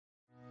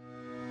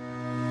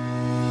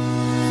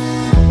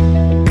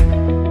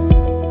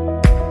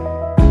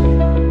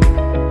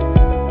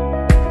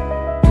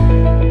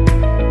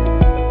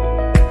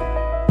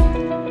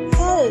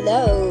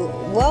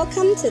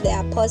to the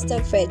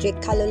Apostle Frederick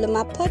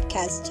Kaluluma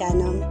podcast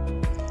channel.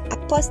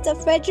 Apostle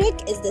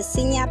Frederick is the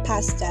senior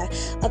pastor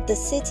of the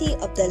City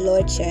of the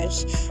Lord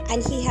Church,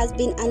 and he has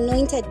been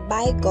anointed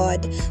by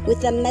God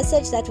with a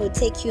message that will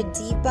take you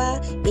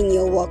deeper in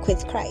your walk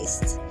with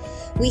Christ.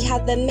 We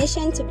have the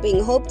mission to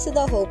bring hope to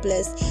the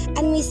hopeless,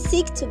 and we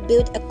seek to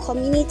build a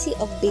community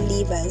of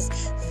believers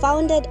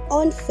founded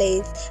on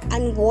faith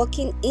and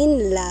walking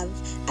in love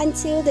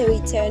until the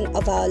return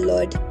of our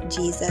Lord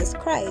Jesus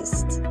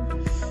Christ.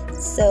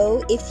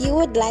 So, if you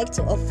would like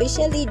to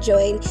officially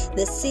join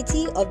the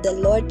City of the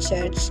Lord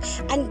Church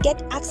and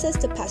get access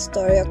to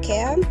pastoral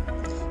care,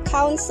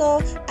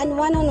 counsel, and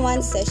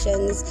one-on-one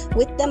sessions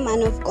with the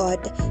man of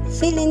God,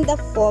 fill in the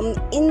form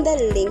in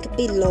the link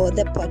below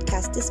the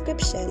podcast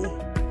description.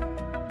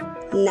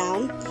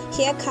 Now,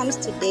 here comes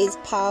today's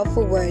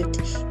powerful word.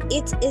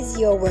 It is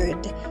your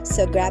word.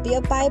 So grab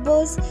your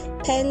Bibles,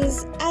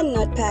 pens, and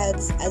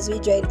notepads as we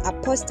join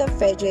Apostle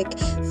Frederick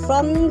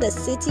from the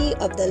City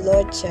of the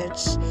Lord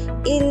Church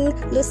in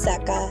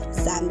Lusaka,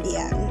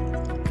 Zambia.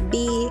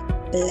 Be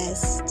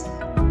blessed.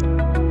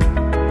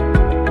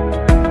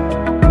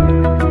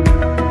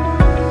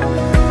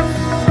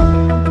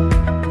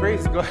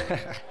 Praise God.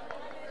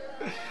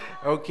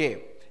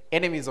 Okay,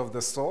 enemies of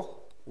the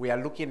soul.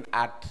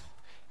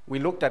 We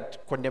looked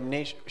at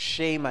condemnation,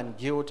 shame, and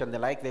guilt, and the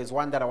like. There's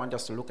one that I want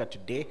us to look at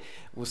today.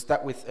 We'll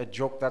start with a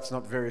joke that's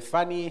not very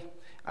funny.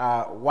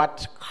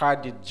 What car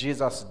did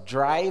Jesus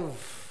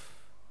drive?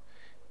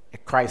 A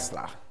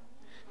Chrysler.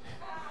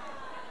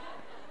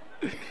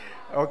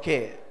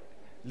 Okay,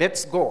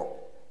 let's go.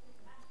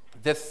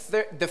 The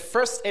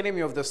first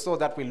enemy of the soul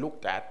that we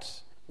looked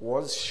at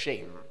was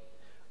shame,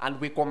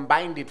 and we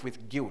combined it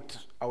with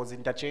guilt. I was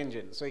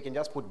interchanging, so you can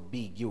just put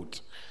B,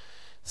 guilt.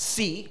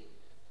 C,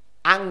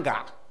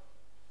 anger.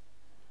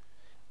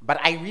 But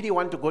I really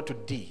want to go to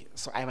D,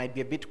 so I might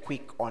be a bit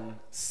quick on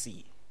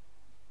C.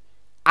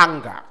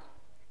 Anger.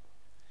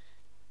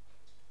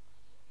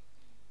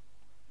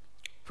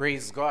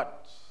 Praise God.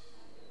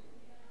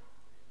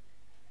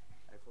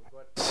 I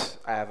forgot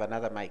I have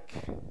another mic.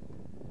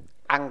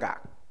 Anger.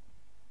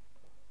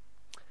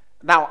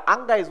 Now,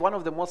 anger is one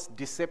of the most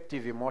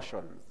deceptive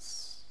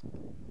emotions.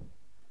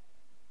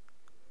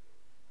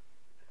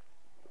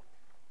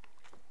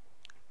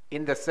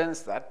 In the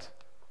sense that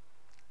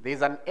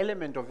there's an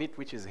element of it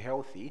which is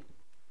healthy,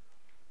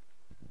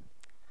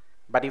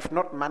 but if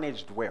not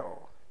managed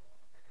well,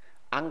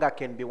 anger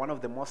can be one of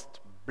the most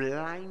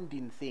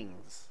blinding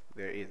things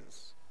there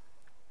is.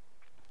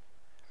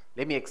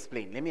 Let me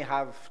explain. Let me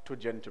have two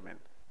gentlemen.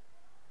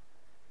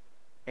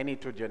 Any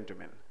two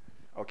gentlemen.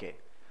 Okay.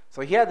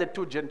 So here are the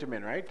two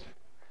gentlemen, right?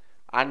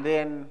 And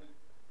then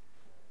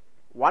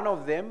one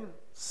of them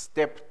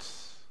stepped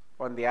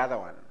on the other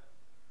one.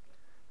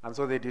 And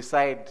so they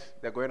decide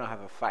they're going to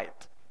have a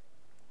fight.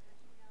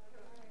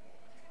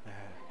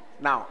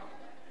 Now,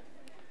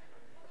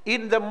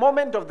 in the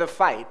moment of the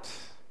fight,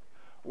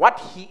 what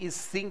he is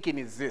thinking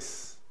is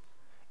this: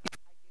 if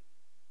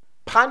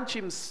I punch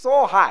him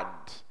so hard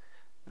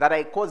that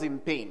I cause him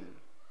pain,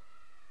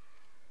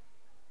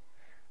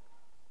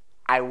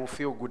 I will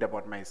feel good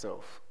about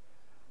myself.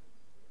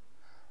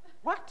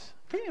 What?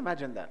 Can you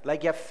imagine that?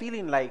 Like you're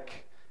feeling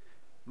like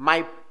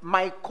my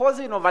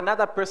causing of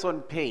another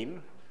person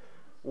pain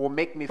will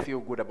make me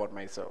feel good about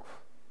myself.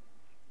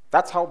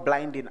 That's how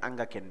blinding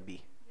anger can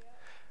be.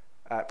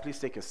 Please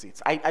take your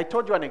seats. I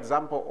told you an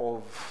example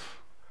of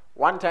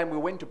one time we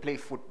went to play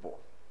football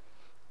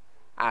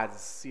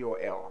as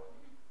COL.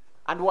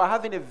 And we were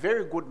having a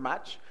very good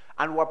match,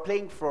 and we were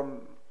playing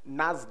from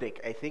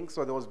NASDAQ, I think,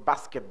 so there was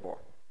basketball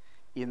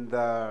in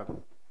the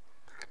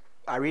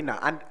arena.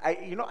 And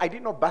I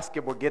didn't know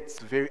basketball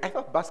gets I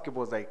thought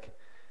basketball was like,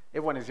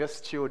 everyone is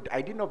just chilled.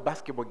 I didn't know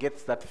basketball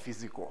gets that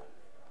physical.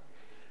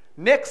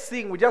 Next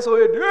thing, we just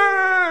heard,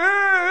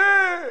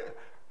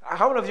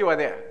 how many of you were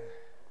there?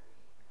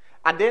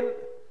 And then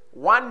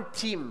one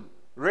team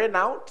ran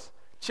out,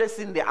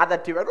 chasing the other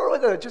team. I don't know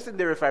whether they were chasing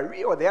the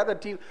referee or the other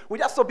team. We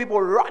just saw people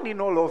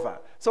running all over.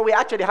 So we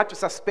actually had to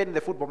suspend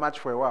the football match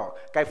for a while.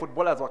 Guy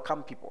footballers were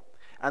camp people.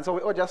 And so we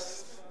all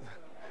just...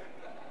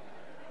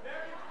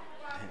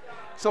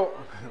 So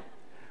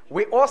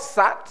we all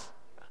sat,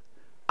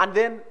 and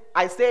then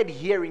I started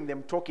hearing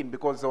them talking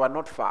because they were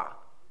not far.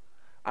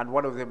 And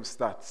one of them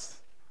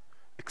starts,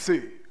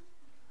 Exe,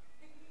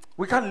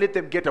 we can't let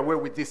them get away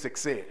with this,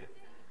 Exe.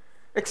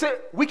 Exe,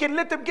 we can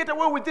let them get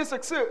away with this,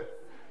 Exe.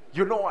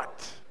 You know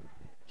what?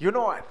 You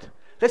know what?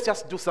 Let's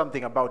just do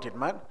something about it,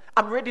 man.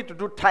 I'm ready to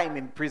do time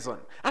in prison.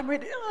 I'm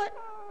ready.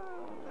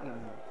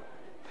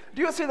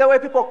 Do you see the way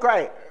people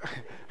cry?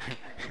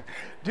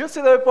 Do you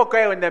see the way people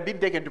cry when they're being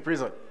taken to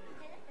prison?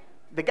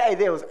 The guy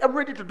there was, I'm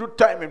ready to do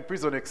time in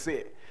prison,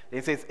 Exe.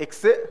 He says,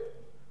 Exe,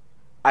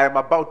 I am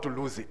about to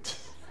lose it.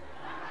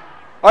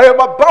 I am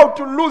about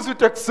to lose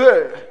it, Exe.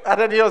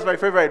 And then here's my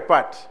favorite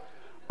part.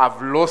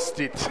 I've lost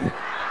it.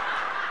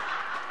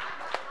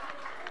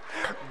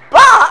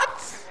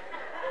 But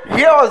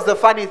here was the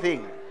funny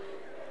thing.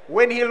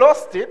 When he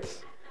lost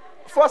it,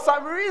 for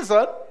some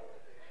reason,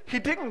 he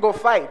didn't go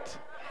fight.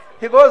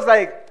 He goes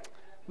like,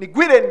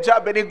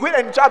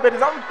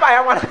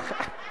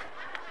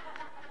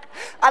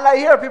 And I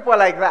hear people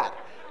like that.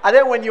 And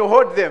then when you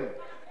hold them,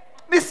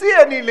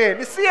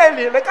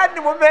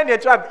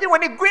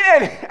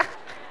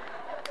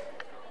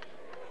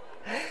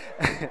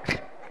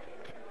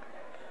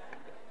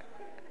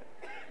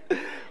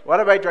 what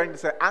am I trying to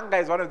say? Anger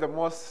is one of the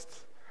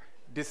most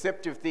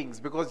deceptive things,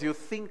 because you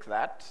think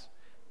that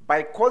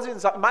by causing,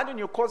 imagine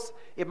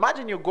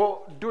you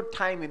go do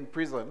time in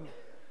prison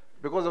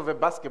because of a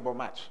basketball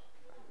match.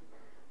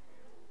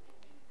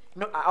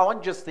 No, I want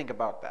you to just think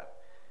about that.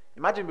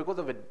 Imagine because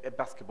of a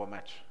basketball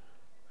match.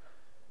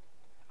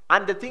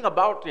 And the thing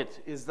about it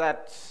is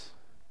that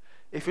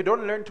if you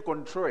don't learn to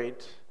control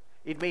it,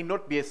 it may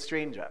not be a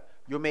stranger.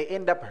 You may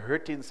end up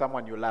hurting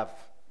someone you love.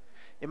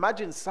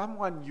 Imagine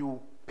someone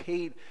you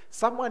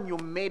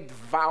made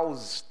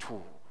vows to.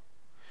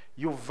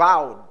 You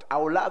vowed, I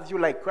will love you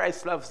like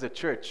Christ loves the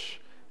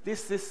church.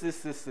 This.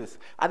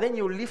 And then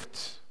you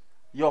lift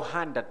your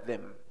hand at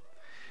them.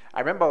 I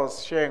remember I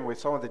was sharing with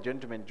some of the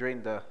gentlemen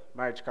during the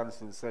marriage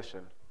counseling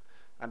session.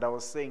 And I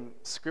was saying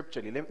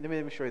scripturally, let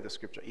me show you the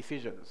scripture.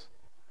 Ephesians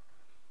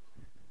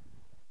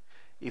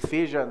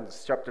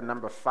chapter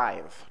number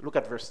 5. Look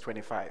at verse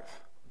 25.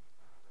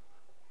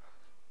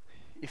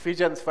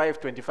 Ephesians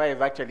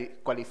 5:25 actually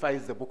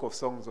qualifies the book of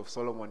Songs of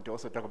Solomon to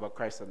also talk about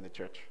Christ and the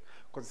church.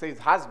 Because it says,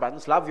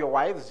 husbands, love your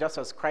wives just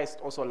as Christ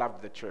also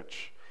loved the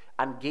church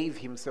and gave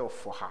himself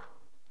for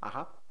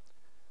her.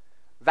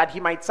 That he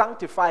might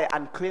sanctify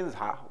and cleanse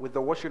her with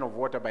the washing of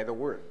water by the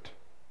word.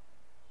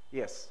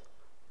 Yes.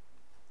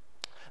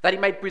 That he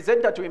might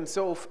present her to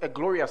himself a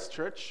glorious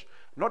church,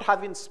 not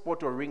having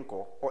spot or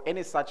wrinkle or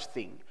any such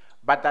thing,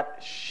 but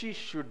that she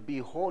should be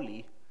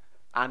holy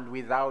and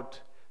without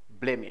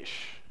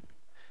blemish.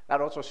 That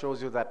also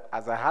shows you that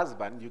as a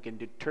husband, you can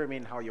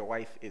determine how your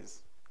wife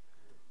is.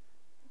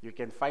 You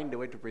can find a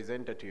way to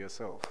present her to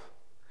yourself.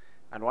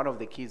 And one of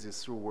the keys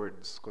is through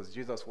words, because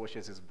Jesus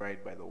washes his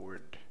bride by the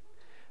word.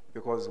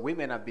 Because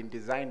women have been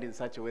designed in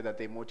such a way that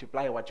they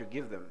multiply what you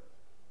give them.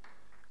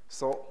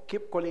 So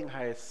keep calling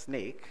her a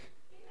snake.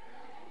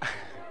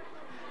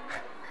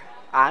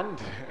 and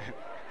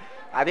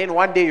then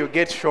one day you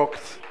get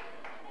shocked.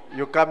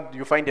 You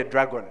find a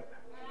dragon.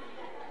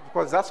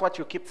 Because that's what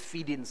you keep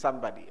feeding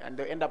somebody, and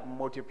they end up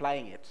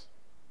multiplying it.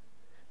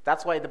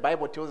 That's why the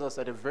Bible tells us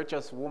that a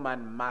virtuous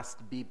woman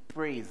must be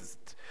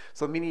praised.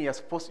 So meaning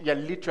you're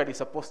literally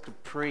supposed to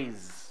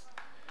praise.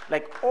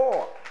 Like,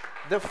 oh,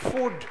 the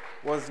food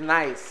was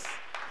nice.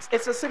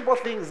 It's a simple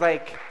things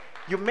like,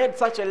 you made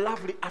such a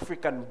lovely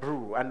African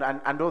brew and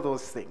all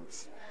those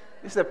things.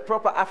 This is a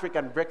proper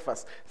African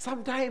breakfast.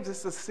 Sometimes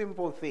it's the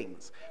simple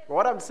things. But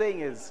what I'm saying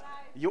is,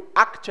 you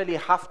actually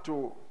have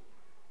to,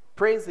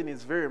 praising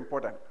is very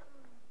important.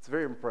 It's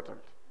very important.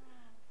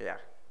 Yeah.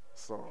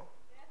 So,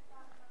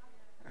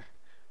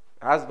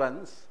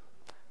 husbands,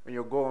 when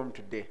you go home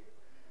today,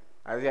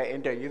 as you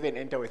enter, you even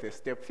enter with a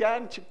step.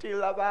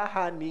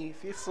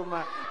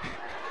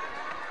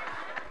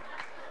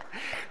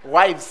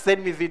 Wives,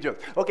 send me videos.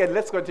 Okay,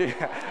 let's continue.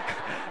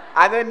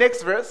 And then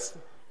next verse.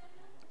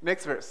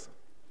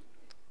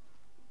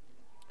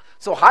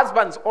 So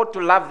husbands ought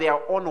to love their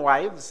own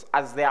wives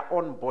as their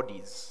own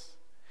bodies.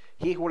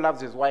 He who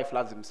loves his wife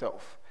loves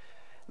himself.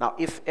 Now,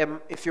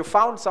 if you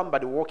found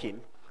somebody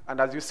walking,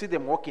 and as you see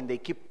them walking, they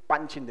keep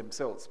punching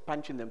themselves,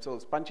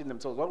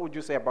 what would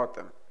you say about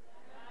them?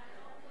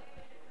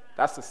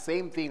 That's the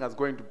same thing as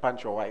going to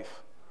punch your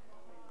wife.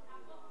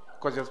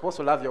 Because you're supposed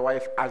to love your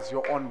wife as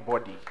your own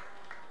body.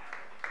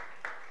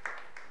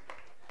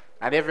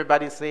 And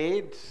everybody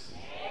said?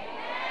 Amen.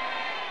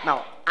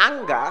 Now,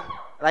 anger,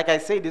 like I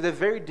said, is a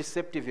very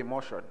deceptive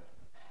emotion.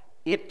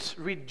 It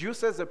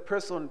reduces a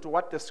person to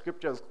what the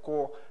scriptures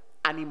call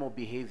animal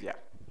behavior.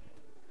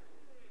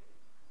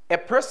 A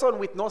person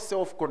with no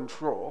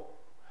self-control,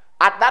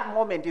 at that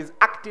moment, is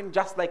acting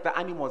just like the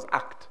animals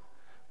act.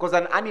 Because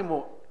an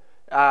animal,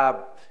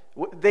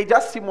 they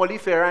just see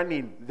Molife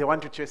running, they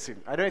want to chase him.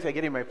 I don't know if you're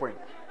getting my point.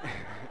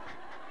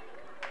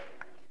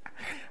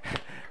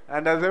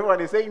 And as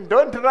everyone is saying,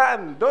 don't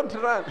run.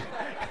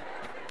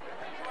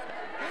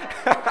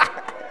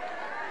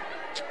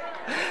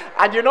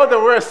 And you know the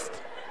worst?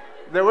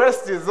 The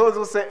worst is those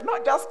who say,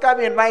 no, just come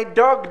in, my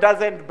dog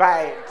doesn't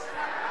bite.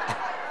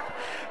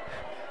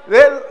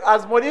 Then,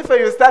 as Monifa,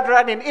 you start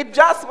running, it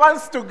just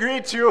wants to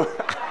greet you.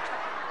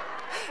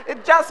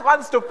 It just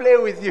wants to play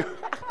with you.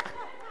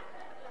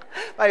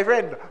 My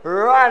friend,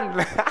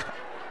 run.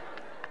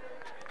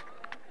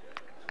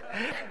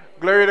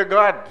 Glory to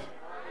God.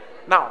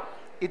 Now,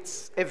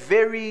 it's a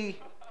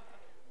very,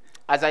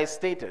 as I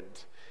stated,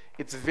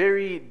 it's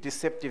very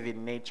deceptive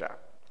in nature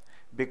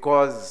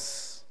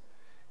because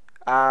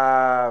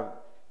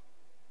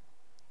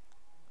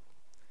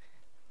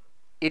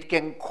it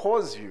can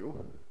cause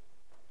you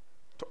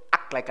to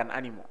act like an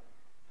animal.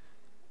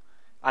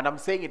 And I'm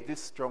saying it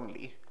this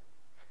strongly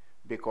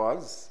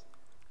because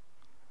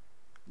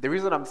the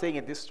reason I'm saying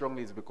it this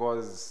strongly is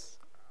because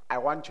I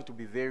want you to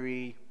be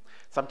very,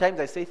 sometimes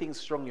I say things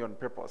strongly on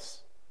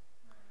purpose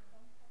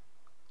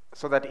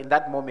so that in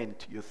that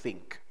moment you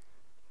think.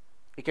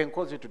 It can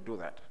cause you to do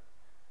that.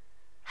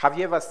 Have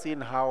you ever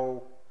seen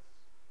how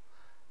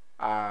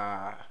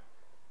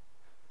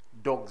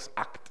dogs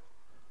act?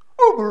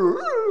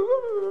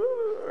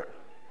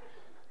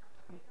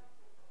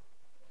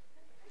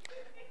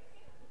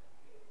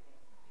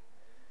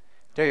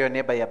 Tell your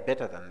neighbor you're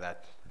better than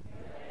that.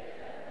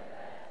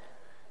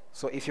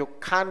 So if you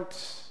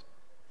can't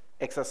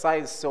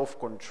exercise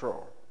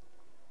self-control,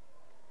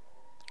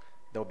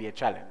 there'll be a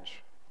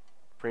challenge.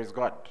 Praise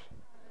God.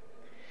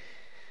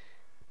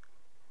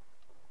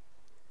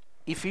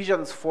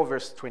 Ephesians 4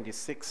 verse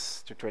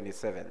 26 to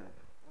 27.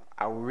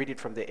 I will read it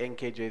from the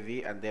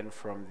NKJV and then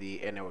from the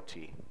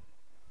NLT.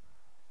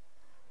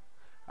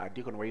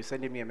 Deacon, were you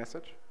sending me a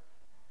message?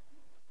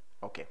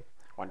 Okay,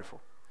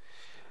 wonderful.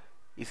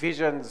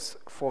 Ephesians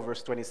 4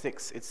 verse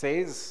 26. It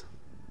says,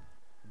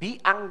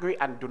 "Be angry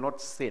and do not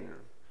sin.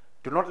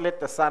 Do not let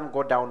the sun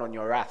go down on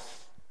your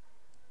wrath,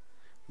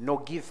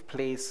 nor give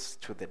place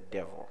to the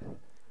devil."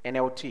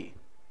 NLT.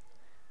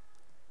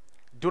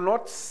 "Do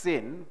not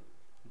sin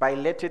by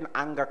letting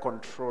anger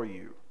control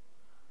you.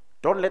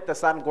 Don't let the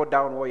sun go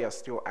down while you're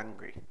still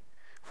angry,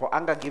 for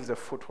anger gives a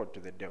foothold to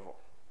the devil."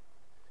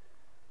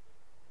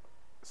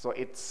 So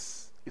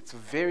it's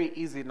very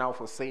easy now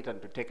for Satan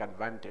to take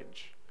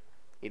advantage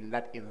in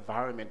that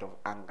environment of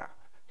anger.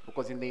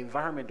 Because in the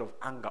environment of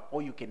anger,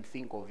 all you can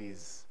think of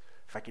is,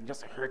 if I can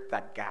just hurt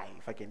that guy,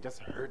 if I can just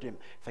hurt him,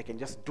 if I can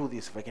just do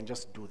this, if I can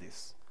just do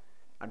this.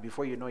 And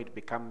before you know it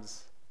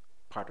becomes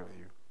part of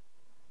you.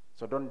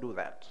 So don't do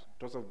that.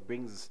 It also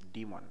brings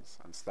demons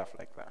and stuff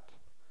like that.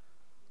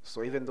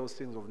 So even those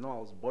things of, no, I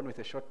was born with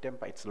a short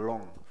temper, it's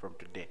long from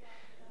today.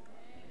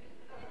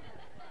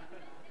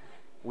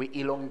 We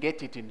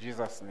elongate it in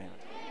Jesus' name.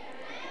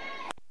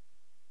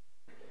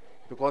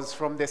 Because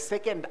from the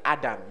second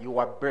Adam, you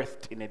were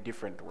birthed in a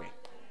different way.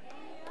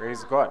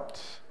 Praise God.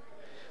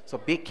 So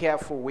be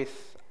careful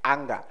with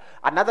anger.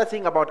 Another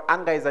thing about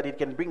anger is that it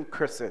can bring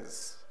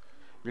curses.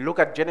 You look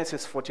at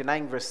Genesis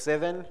 49 verse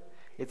 7.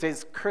 It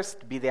says,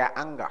 "Cursed be their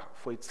anger,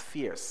 for it's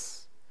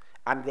fierce,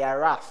 and their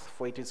wrath,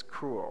 for it is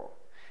cruel.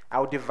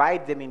 I'll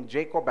divide them in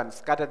Jacob and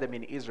scatter them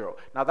in Israel."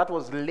 Now that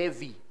was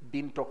Levi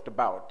being talked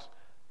about.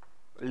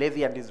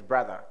 Levi and his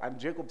brother. And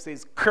Jacob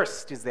says,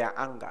 "Cursed is their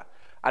anger."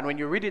 And when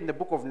you read in the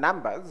book of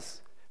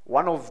Numbers,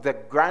 one of the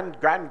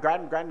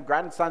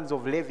grandsons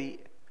of Levi,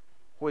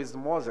 who is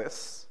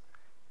Moses,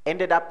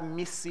 ended up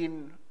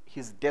missing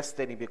his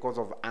destiny because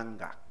of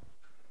anger.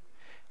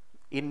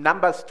 In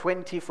Numbers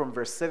 20 from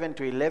verse 7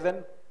 to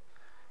 11,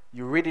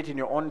 you read it in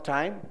your own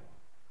time.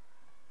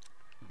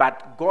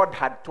 But God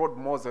had told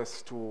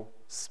Moses to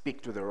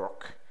speak to the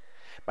rock.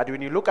 But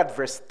when you look at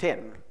verse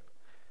 10,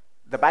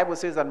 the Bible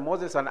says, "And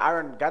Moses and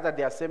Aaron gathered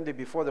the assembly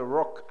before the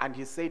rock, and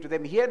he said to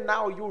them, 'Hear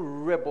now, you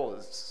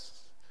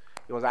rebels.'"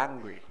 He was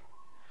angry.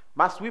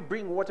 "Must we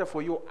bring water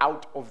for you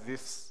out of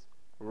this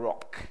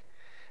rock?"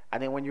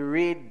 And then when you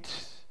read,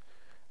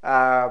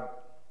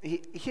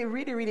 he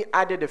really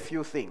added a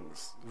few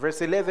things.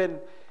 Verse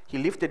 11, he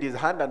lifted his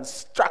hand and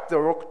struck the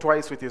rock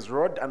twice with his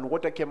rod, and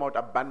water came out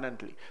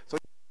abundantly. So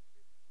he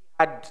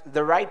had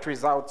the right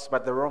results,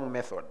 but the wrong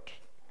method.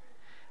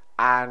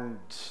 And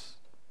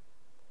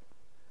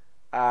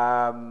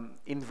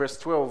in verse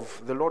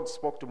 12, the Lord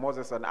spoke to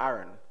Moses and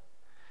Aaron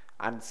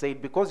and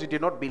said, "Because you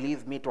did not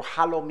believe me to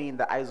hallow me in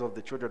the eyes of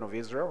the children of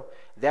Israel,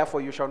 therefore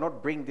you shall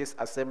not bring this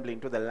assembly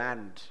into the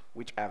land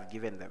which I have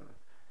given them."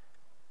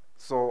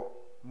 So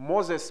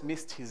Moses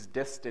missed his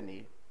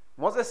destiny.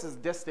 Moses'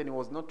 destiny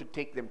was not to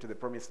take them to the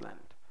promised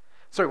land.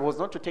 Sorry, it was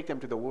not to take them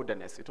to the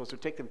wilderness. It was to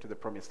take them to the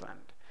promised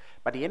land.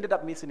 But he ended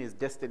up missing his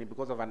destiny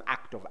because of an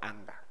act of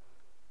anger.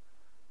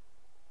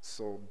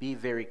 So be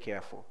very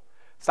careful.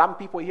 Some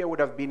people here would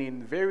have been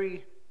in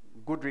very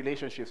good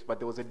relationships, but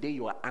there was a day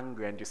you were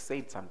angry and you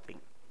said something.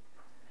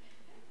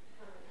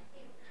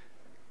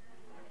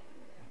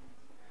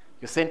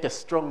 You sent a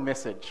strong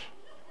message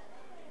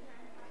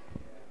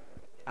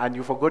and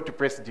you forgot to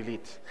press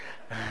delete.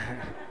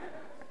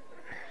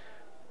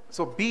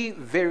 So be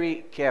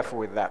very careful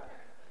with that.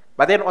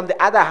 But then on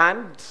the other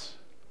hand,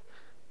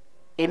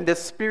 in the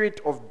spirit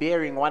of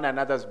bearing one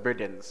another's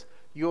burdens,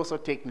 you also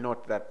take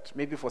note that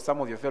maybe for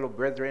some of your fellow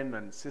brethren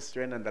and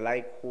sistren and the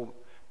like, who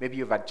maybe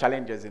you've had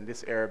challenges in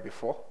this area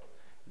before,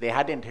 they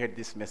hadn't heard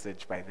this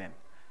message by then.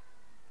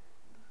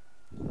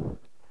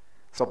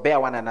 So bear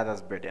one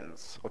another's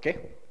burdens,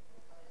 okay?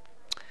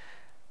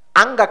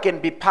 Anger can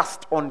be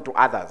passed on to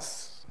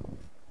others.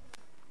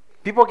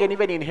 People can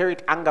even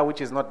inherit anger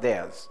which is not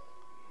theirs.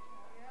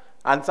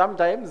 And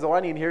sometimes the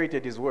one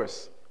inherited is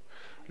worse.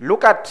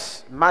 Look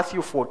at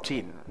Matthew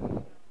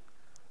 14,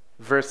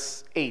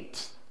 verse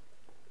 8.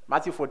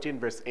 Matthew 14,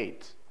 verse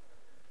 8.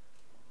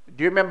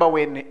 Do you remember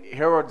when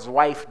Herod's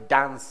wife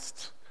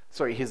danced?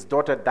 Sorry, his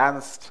daughter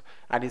danced,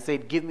 and he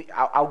said, "Give me,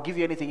 I'll give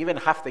you anything, even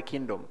half the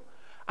kingdom."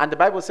 And the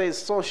Bible says,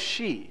 so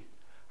she,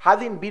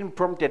 having been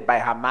prompted by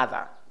her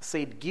mother,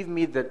 said, "Give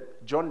me the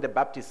John the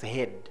Baptist's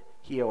head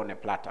here on a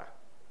platter."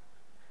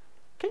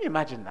 Can you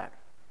imagine that?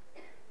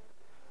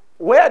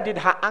 Where did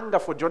her anger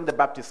for John the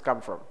Baptist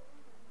come from?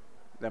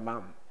 The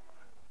mom.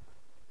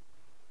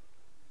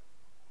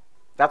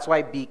 That's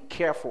why be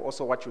careful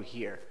also what you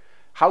hear.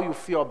 How you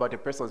feel about a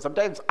person.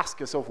 Sometimes ask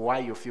yourself why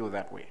you feel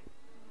that way.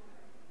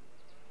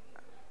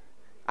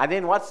 And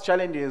then what's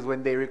challenging is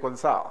when they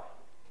reconcile.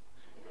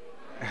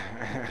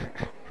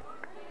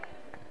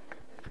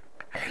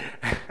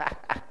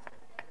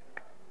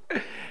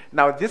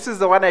 Now, this is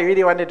the one I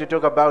really wanted to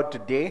talk about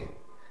today,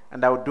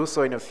 and I will do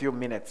so in a few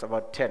minutes,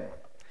 about 10.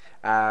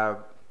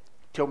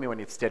 Tell me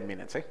when it's 10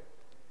 minutes, eh?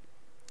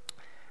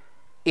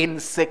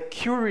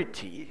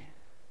 Insecurity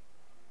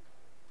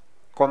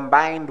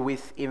combined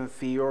with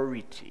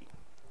inferiority.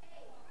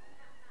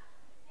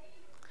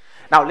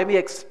 Now, let me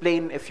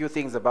explain a few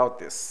things about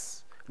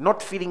this.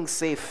 Not feeling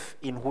safe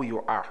in who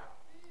you are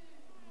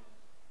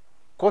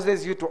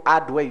causes you to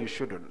add where you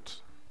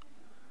shouldn't.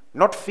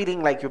 Not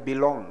feeling like you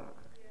belong.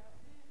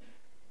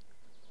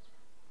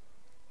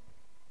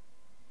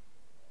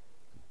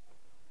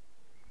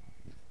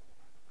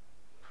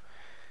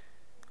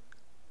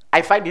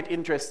 I find it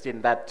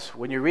interesting that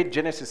when you read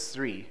Genesis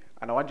 3,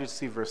 and I want you to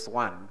see verse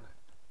 1,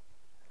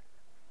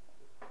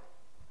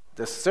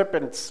 the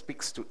serpent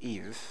speaks to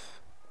Eve,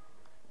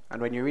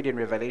 and when you read in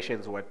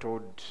Revelations, we're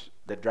told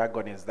the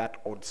dragon is that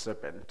old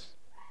serpent,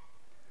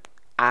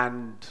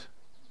 and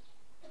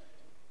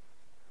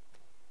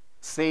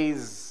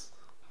says,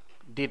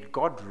 did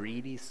God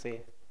really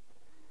say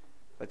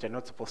that you're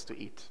not supposed to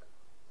eat?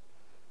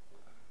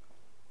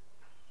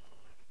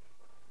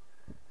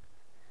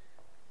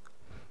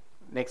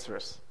 Next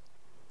verse.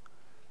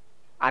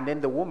 And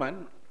then the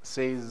woman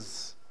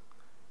says,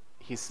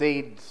 he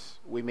said,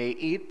 we may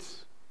eat,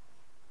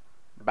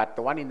 but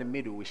the one in the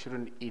middle, we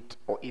shouldn't eat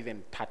or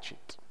even touch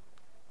it.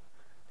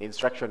 The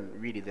instruction,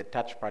 really, the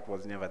touch part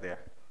was never there.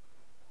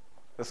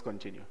 Let's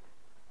continue.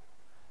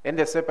 Then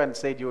the serpent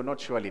said, you will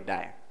not surely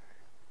die.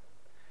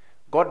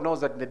 God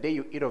knows that the day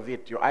you eat of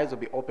it, your eyes will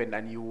be opened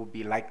and you will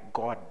be like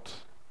God,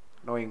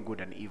 knowing good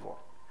and evil.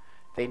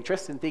 The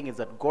interesting thing is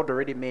that God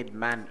already made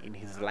man in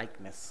his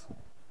likeness.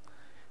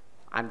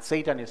 And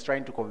Satan is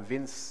trying to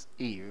convince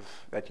Eve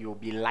that you'll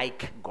be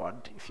like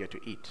God if you're to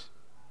eat.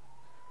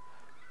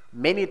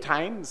 Many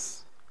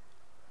times,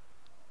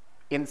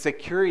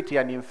 insecurity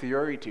and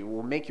inferiority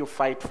will make you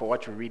fight for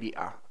what you really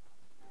are.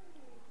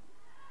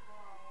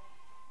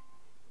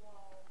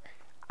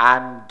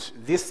 And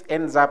this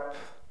ends up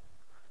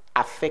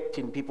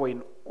affecting people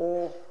in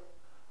all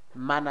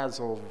manners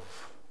of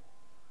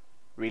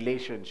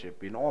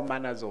relationship, in all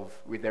manners of,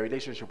 with their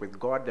relationship with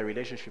God, their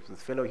relationships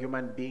with fellow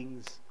human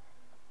beings.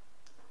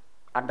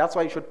 And that's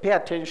why you should pay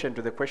attention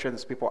to the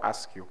questions people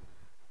ask you.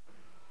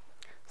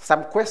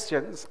 Some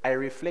questions are a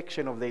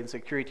reflection of the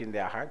insecurity in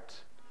their heart.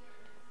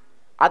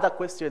 Other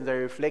questions are a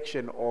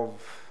reflection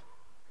of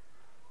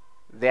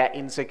their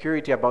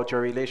insecurity about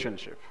your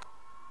relationship.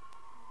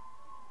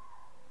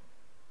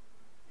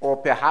 Or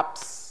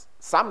perhaps,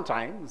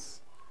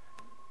 sometimes,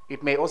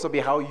 it may also be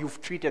how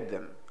you've treated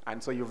them.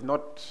 And so you've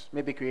not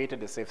maybe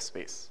created a safe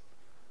space.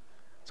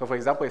 So for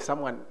example,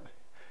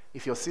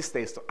 if your sister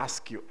is to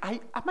ask you,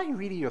 am I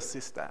really your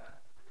sister?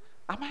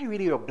 Am I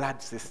really your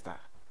blood sister?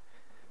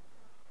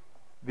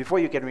 Before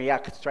you can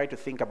react, try to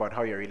think about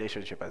how your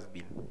relationship has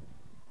been.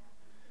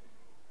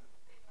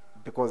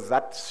 Because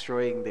that's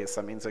showing there's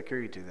some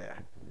insecurity there.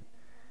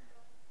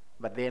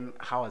 But then,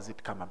 how has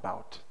it come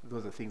about?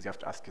 Those are things you have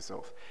to ask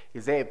yourself.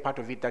 Is there a part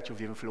of it that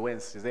you've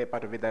influenced? Is there a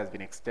part of it that has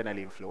been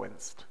externally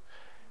influenced?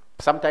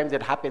 Sometimes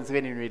it happens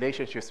even in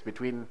relationships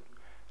between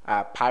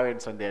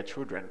parents and their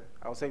children.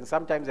 I was saying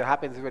sometimes it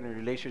happens even in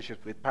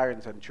relationships with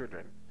parents and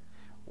children,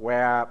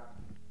 where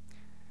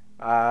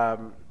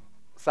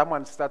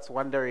someone starts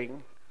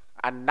wondering,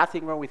 and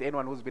nothing wrong with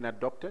anyone who's been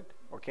adopted,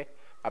 okay?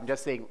 I'm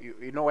just saying,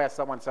 you know where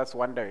someone starts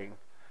wondering,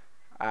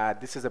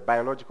 this is a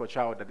biological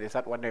child, and they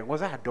start wondering,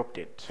 was I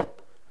adopted?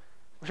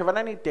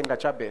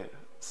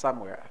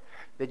 Somewhere.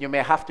 Then you may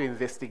have to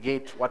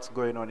investigate what's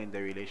going on in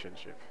the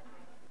relationship.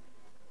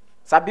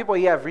 Some people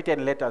here have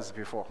written letters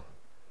before.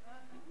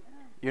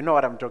 You know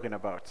what I'm talking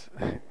about.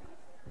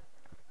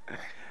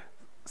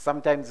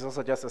 Sometimes it's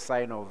also just a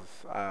sign of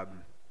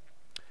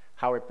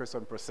how a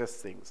person processes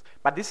things.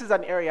 But this is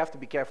an area you have to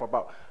be careful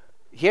about.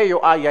 Here you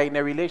are, you're in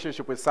a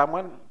relationship with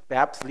someone,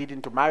 perhaps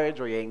leading to marriage,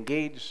 or you're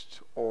engaged,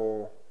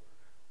 or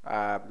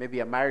maybe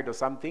you're married or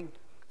something.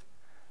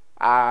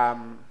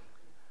 And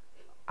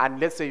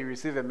let's say you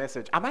receive a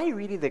message, am I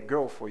really the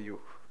girl for you?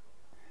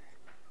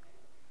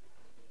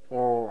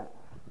 Or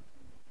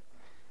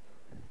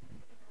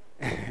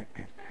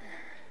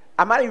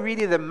am I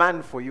really the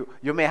man for you?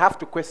 You may have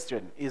to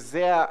question, is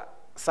there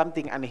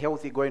something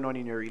unhealthy going on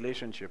in your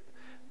relationship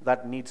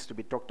that needs to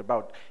be talked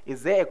about?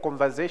 Is there a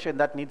conversation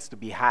that needs to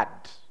be had?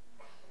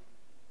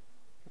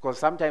 Because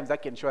sometimes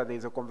that can show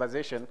there's a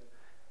conversation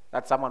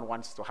that someone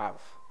wants to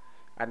have.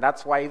 And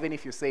that's why even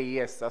if you say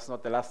yes, that's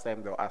not the last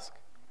time they'll ask.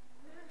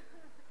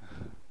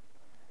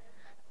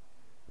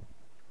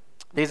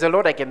 There's a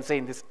lot I can say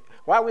in this.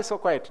 Why are we so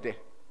quiet today?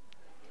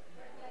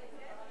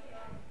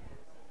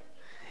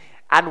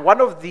 And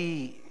one of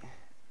the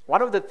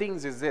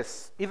things is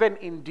this, even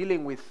in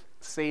dealing with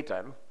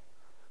Satan,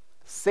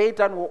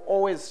 Satan will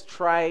always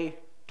try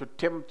to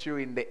tempt you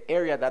in the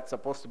area that's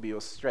supposed to be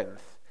your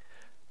strength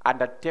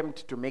and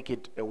attempt to make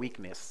it a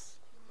weakness.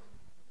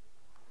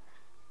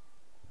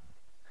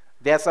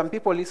 There are some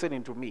people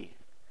listening to me.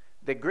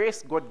 The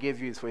grace God gave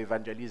you is for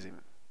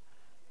evangelism.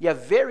 You're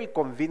very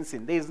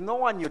convincing. There is no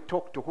one you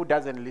talk to who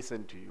doesn't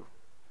listen to you.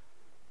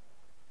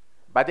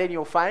 But then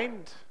you'll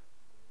find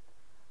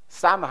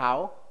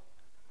somehow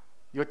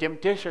your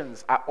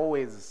temptations are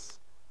always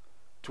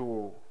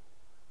to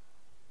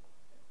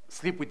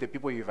sleep with the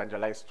people you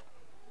evangelize to.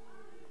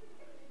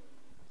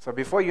 So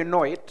before you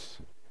know it,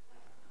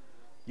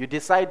 you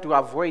decide to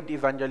avoid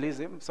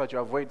evangelism so that you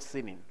avoid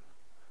sinning.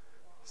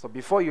 So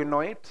before you know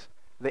it,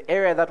 the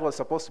area that was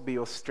supposed to be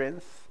your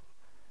strength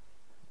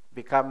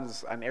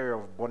becomes an area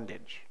of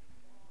bondage.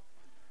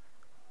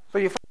 So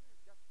you find,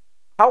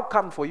 how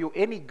come for you,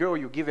 any girl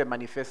you give a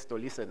manifesto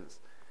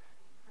listens?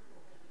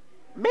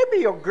 Maybe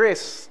your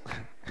grace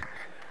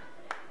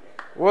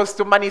was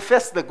to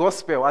manifest the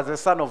gospel as a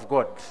son of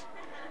God.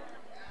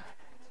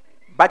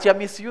 But you're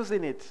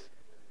misusing it.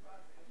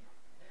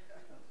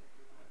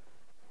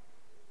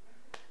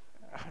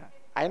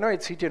 I know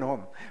it's hitting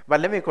home, but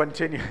let me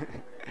continue.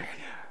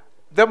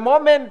 The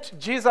moment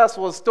Jesus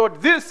was told,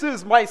 "This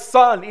is my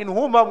son in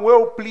whom I'm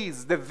well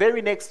pleased," the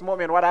very next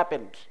moment, what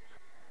happened?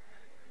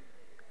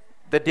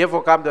 The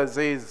devil comes and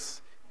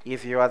says,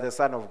 "If you are the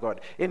Son of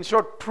God." In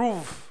short,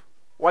 prove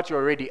what you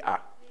already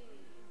are.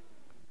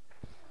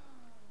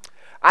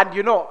 And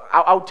you know,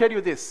 I'll tell you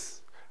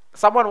this.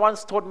 Someone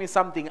once told me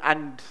something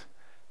and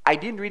I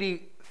didn't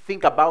really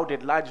think about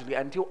it largely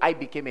until I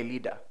became a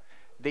leader.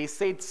 They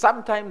said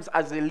sometimes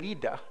as a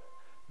leader,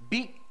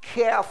 be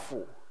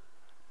careful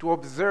to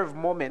observe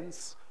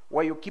moments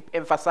where you keep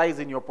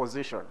emphasizing your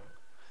position.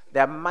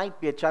 There might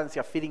be a chance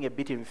you're feeling a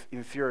bit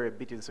inferior, a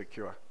bit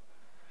insecure.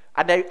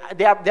 And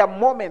there are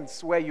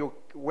moments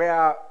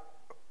where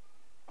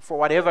for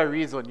whatever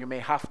reason you may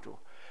have to.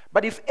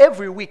 But if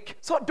every week,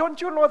 so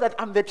don't you know that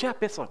I'm the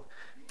chairperson?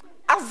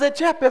 As the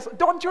chairperson,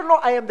 don't you know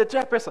I am the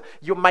chairperson?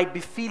 You might be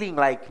feeling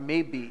like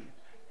maybe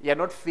you're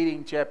not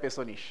feeling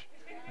chairperson-ish.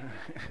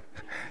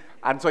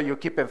 And so you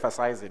keep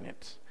emphasizing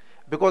it.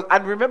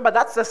 And remember,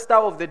 that's the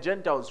style of the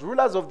Gentiles.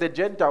 Rulers of the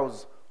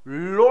Gentiles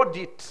lord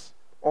it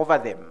over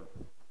them.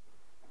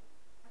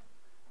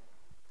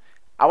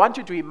 I want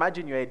you to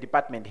imagine you're a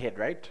department head,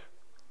 right?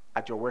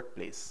 At your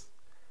workplace.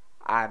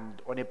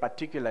 And on a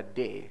particular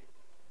day,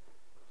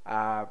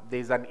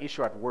 there's an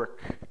issue at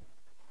work.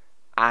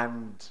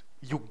 And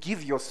you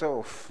give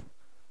yourself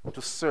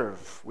to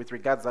serve with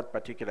regards to that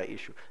particular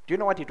issue. Do you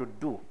know what it would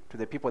do to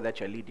the people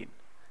that you're leading?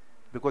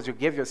 Because you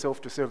gave yourself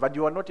to serve and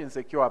you are not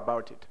insecure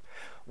about it.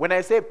 When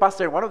I say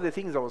pastor, one of the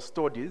things I was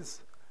told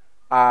is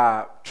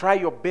try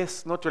your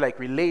best not to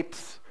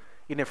relate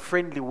in a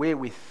friendly way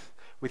with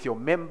your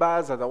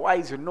members.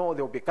 Otherwise,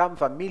 they'll become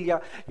familiar.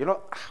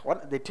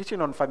 The teaching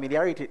on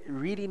familiarity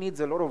really needs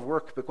a lot of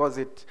work because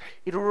it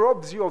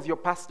robs you of your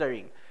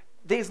pastoring.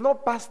 There is no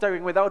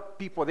pastoring without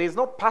people. There is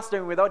no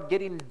pastoring without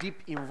getting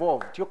deep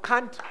involved. You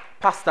can't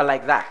pastor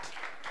like that.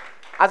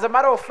 As a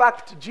matter of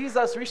fact,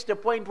 Jesus reached a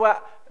point where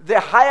the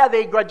higher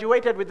they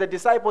graduated with the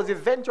disciples,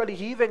 eventually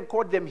he even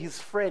called them his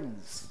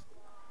friends.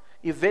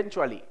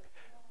 Eventually.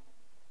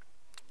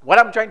 What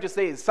I'm trying to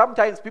say is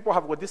sometimes people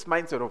have got this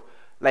mindset of,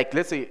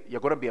 let's say you're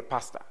going to be a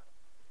pastor.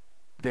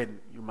 Then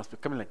you must be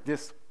coming like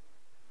this.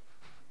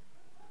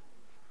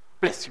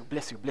 Bless you,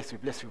 bless you, bless you,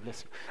 bless you,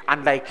 bless you.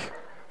 And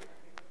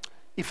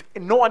if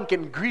no one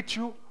can greet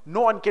you,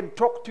 no one can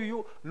talk to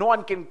you, no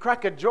one can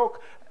crack a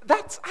joke,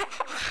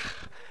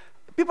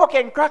 people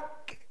can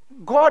crack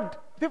God.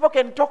 People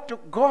can talk to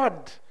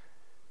God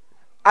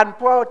and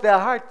pour out their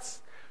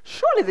hearts.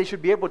 Surely they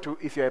should be able to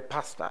if you're a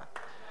pastor.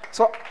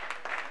 So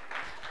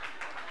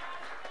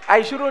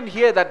I shouldn't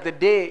hear that the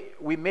day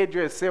we made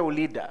you a cell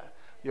leader,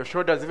 your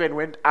shoulders even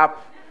went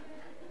up.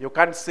 You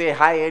can't say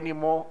hi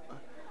anymore.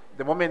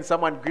 The moment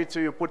someone greets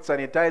you, you put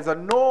sanitizer.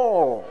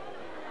 No.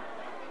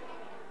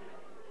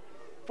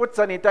 Put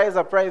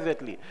sanitizer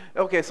privately.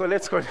 Okay, so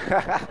let's go.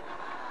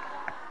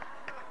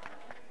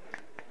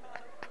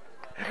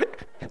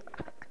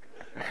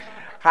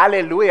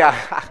 Hallelujah.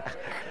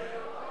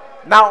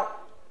 Now,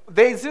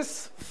 there is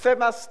this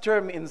famous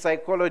term in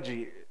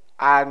psychology,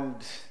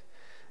 and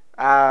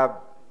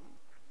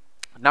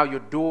now you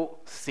do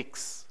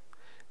 6.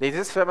 There is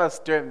this famous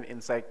term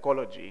in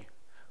psychology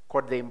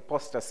called the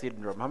imposter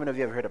syndrome. How many of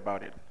you have heard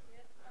about it?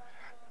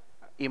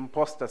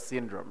 Imposter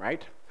syndrome,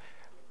 right?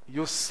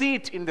 You see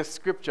it in the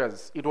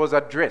scriptures. It was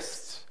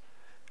addressed.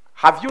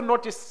 Have you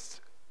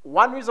noticed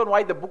one reason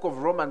why the book of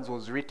Romans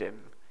was written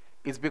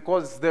is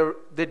because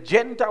the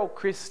Gentile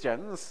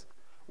Christians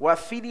were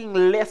feeling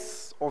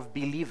less of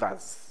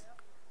believers.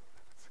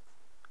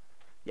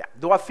 Yeah,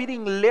 they were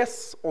feeling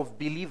less of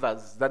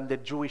believers than the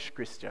Jewish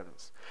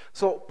Christians.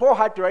 So Paul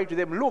had to write to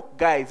them, look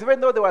guys,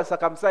 even though they were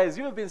circumcised,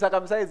 you've been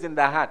circumcised in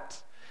the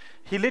heart.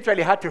 He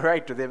literally had to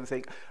write to them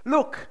saying,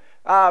 look,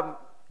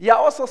 you're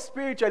also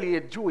spiritually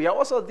a Jew. You're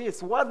also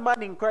this, one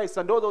man in Christ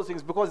and all those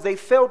things, because they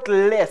felt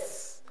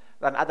less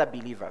than other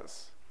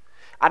believers.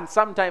 And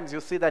sometimes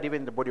you see that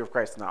even in the body of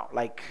Christ now.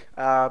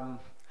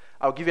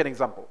 I'll give you an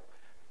example.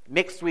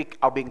 Next week,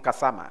 I'll be in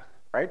Kasama,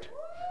 right?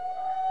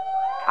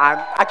 And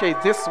actually,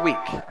 this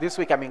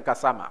week I'm in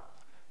Kasama.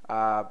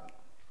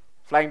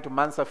 Flying to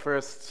Mansa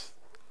first,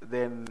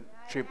 then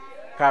trip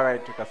car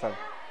ride to Kasama.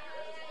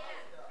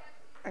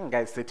 And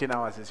guys, 13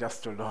 hours is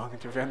just too long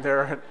to be on the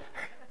road.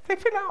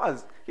 13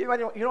 hours. You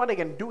know what they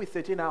can do with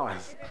 13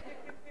 hours?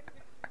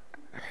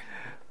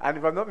 And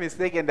if I'm not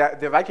mistaken,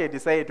 they've actually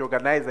decided to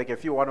organize like a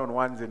few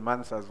one-on-ones in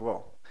Mansa as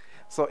well.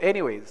 So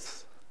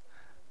anyways,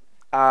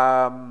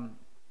 I'll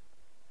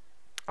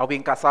be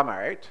in Kasama,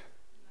 right?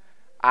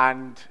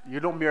 And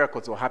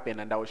miracles will happen,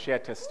 and I will share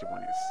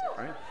testimonies,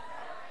 right?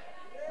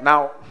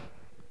 Now,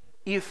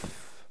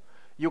 if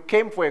you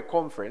came for a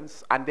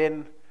conference, and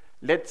then,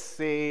 let's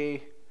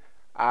say,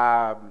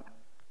 Pastor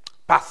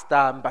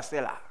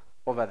Mbasela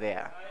over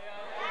there.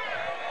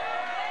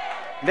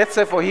 Let's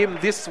say for him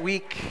this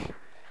week,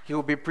 he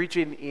will be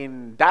preaching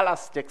in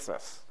Dallas,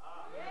 Texas.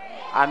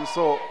 And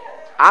so,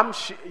 I'm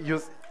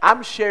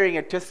sharing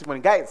a testimony.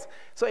 Guys,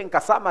 so in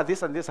Kasama,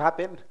 this and this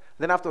happened.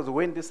 Then afterwards, we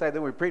went this side,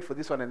 then we prayed for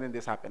this one, and then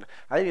this happened.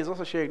 And then he's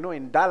also sharing, no,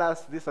 in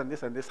Dallas, this and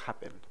this and this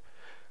happened.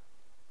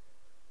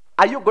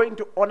 Are you going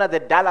to honor the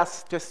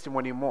Dallas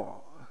testimony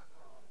more?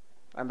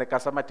 And the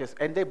Kasama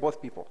testimony? And they're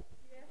both people.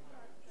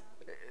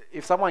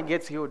 If someone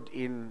gets healed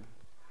in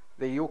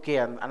the UK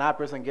and another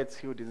person gets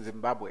healed in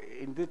Zimbabwe,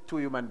 in the two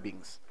human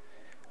beings,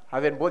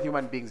 haven't both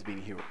human beings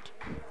been healed?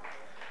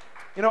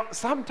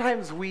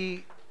 Sometimes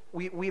we've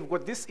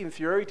got this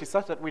inferiority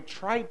such that we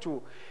try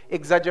to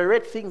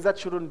exaggerate things that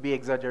shouldn't be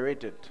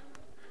exaggerated.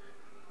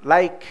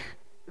 Like,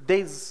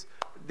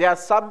 there are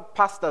some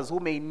pastors who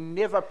may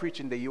never preach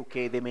in the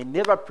UK, they may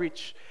never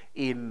preach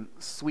in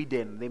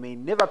Sweden, they may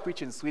never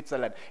preach in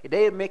Switzerland. It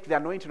doesn't make the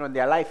anointing on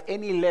their life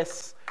any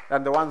less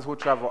than the ones who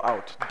travel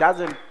out.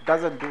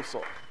 Doesn't do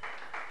so.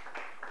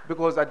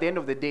 Because at the end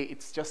of the day,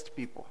 it's just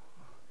people.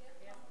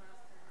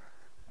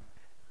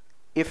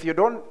 If you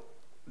don't,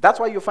 that's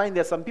why you find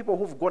there's some people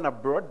who've gone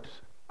abroad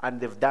and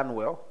they've done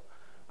well.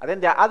 And then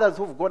there are others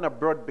who've gone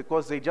abroad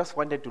because they just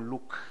wanted to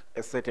look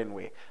a certain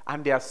way.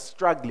 And they are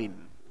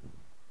struggling.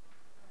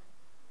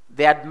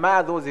 They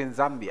admire those in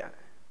Zambia.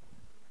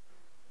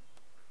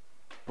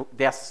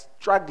 They are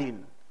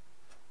struggling.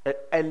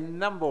 A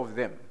number of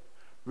them.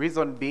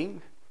 Reason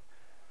being,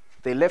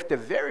 they left a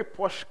very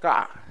posh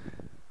car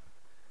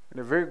and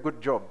a very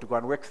good job to go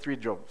and work 3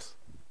 jobs,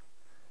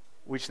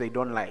 which they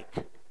don't like.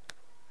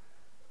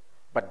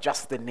 But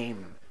just the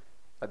name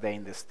that they're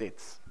in the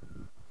States.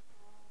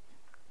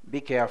 Be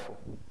careful.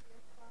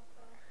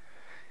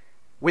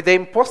 With the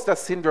imposter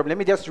syndrome, let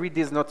me just read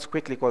these notes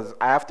quickly because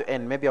I have to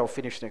end. Maybe I'll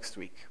finish next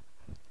week.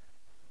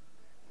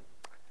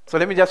 So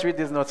let me just read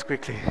these notes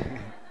quickly.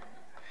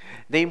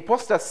 The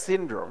imposter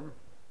syndrome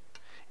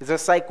is a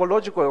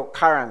psychological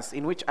occurrence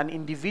in which an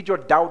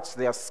individual doubts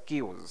their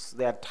skills,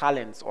 their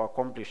talents, or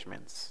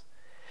accomplishments,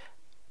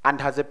 and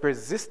has a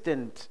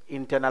persistent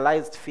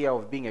internalized fear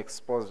of being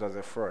exposed as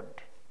a fraud.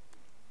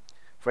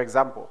 For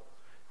example,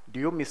 do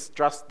you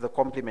mistrust the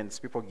compliments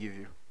people give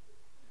you?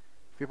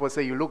 People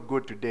say, you look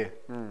good today.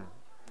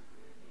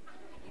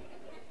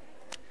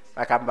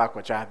 I come back,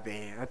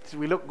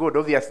 we look good.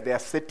 Obviously, they are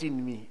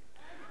setting me.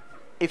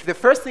 If the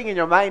first thing in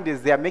your mind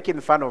is they are making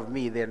fun of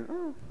me,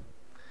 then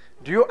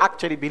do you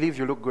actually believe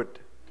you look good?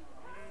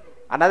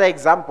 Another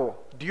example,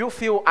 do you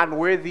feel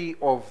unworthy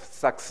of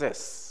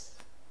success?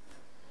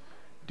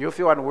 Do you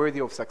feel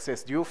unworthy of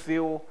success? Do you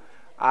feel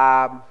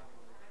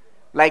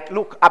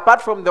look,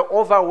 apart from the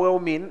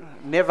overwhelming,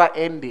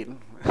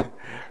 never-ending,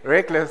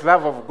 reckless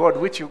love of God,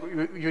 which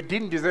you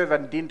didn't deserve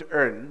and didn't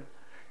earn,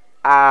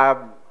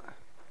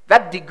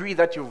 that degree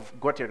that you've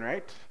gotten,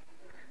 right?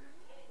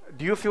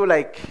 Do you feel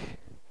like,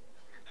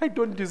 I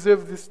don't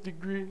deserve this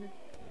degree?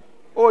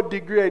 Oh,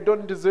 degree, I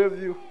don't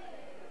deserve you.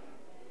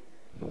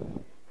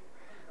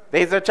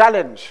 There is a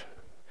challenge.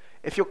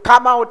 If you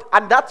come out,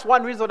 and that's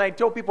one reason I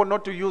tell people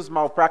not to use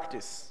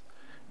malpractice.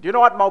 Do you know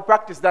what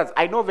malpractice does?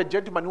 I know of a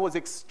gentleman who was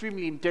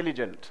extremely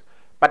intelligent,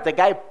 but the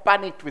guy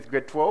panicked with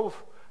grade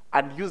 12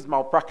 and used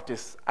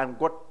malpractice and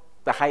got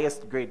the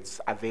highest grades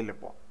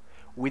available.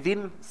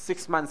 Within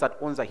 6 months at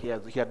Onza,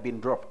 he had been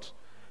dropped.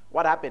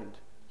 What happened?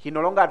 He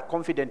no longer had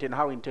confidence in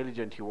how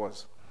intelligent he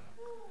was.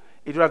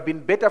 It would have been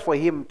better for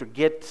him to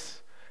get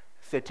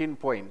 13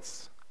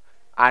 points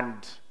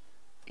and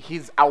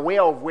he's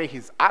aware of where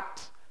he's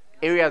at,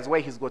 areas where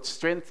he's got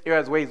strengths,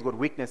 areas where he's got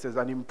weaknesses,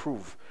 and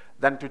improve,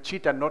 than to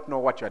cheat and not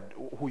know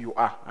who you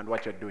are and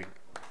what you're doing.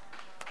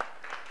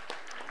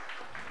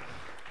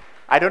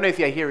 I don't know if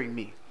you're hearing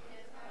me.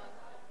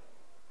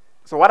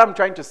 So what I'm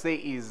trying to say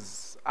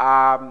is,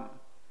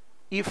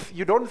 if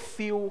you don't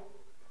feel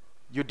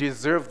you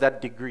deserve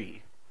that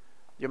degree,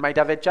 you might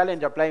have a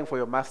challenge applying for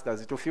your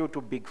master's. It will feel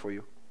too big for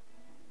you.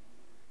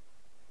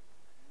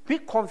 Be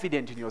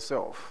confident in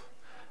yourself.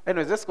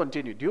 Anyways, let's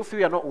continue. Do you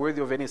feel you're not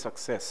worthy of any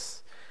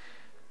success?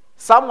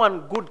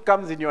 Someone good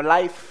comes in your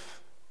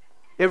life.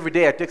 Every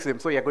day I text them,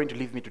 so you're going to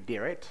leave me today,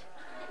 right?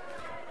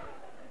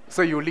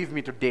 So you leave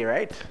me today,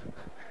 right?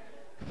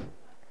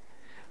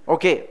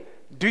 Okay.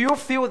 Do you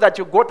feel that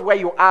you got where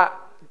you are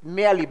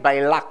merely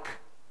by luck,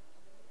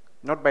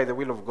 not by the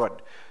will of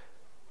God?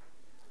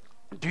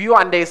 Do you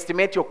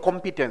underestimate your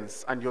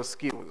competence and your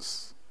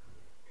skills?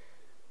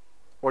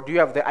 Or do you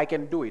have the I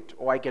can do it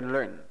or I can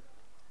learn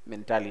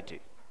mentality?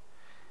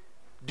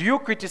 Do you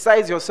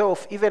criticize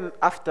yourself even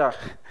after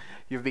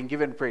you've been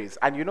given praise?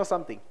 And you know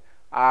something?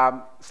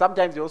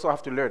 Sometimes you also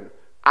have to learn.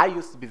 I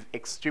used to be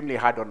extremely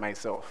hard on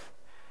myself.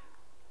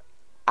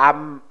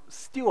 I'm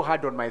still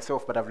hard on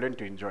myself, but I've learned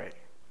to enjoy it.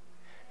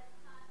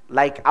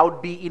 Like, I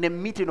would be in a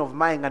meeting of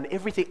mine and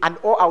everything, and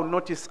all I'll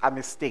notice are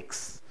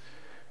mistakes.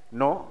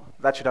 No,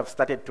 that should have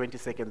started 20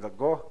 seconds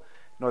ago.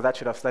 No, that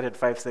should have started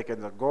 5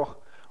 seconds ago.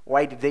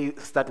 Why did they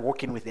start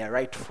walking with their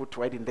right foot?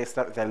 Why didn't they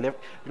start with their left?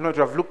 You know, it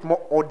would have looked more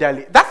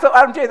orderly. That's what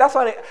I'm saying. That's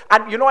what.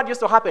 And you know what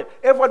used to happen?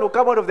 Everyone will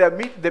come out of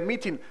the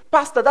meeting.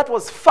 Pastor, that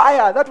was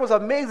fire. That was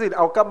amazing.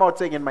 I'll come out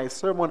saying in my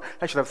sermon,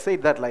 I should have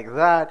said that like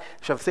that. I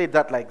should have said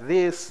that like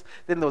this.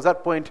 Then there was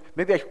that point.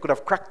 Maybe I could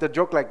have cracked the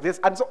joke like this.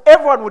 And so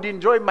everyone would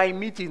enjoy my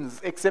meetings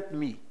except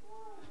me.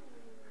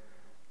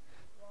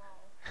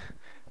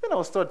 Then I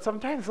was taught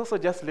sometimes also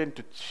just learn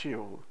to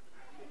chill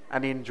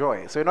and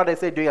enjoy. So you know what I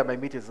say doing at my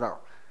meetings now?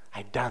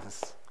 I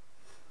dance.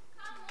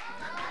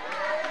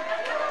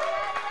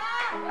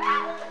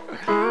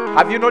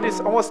 Have you noticed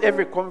almost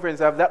every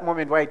conference I have that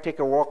moment where I take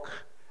a walk,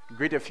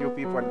 greet a few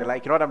people and they're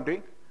like, you know what I'm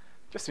doing?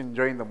 Just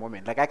enjoying the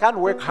moment. Like I can't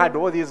work hard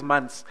all these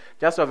months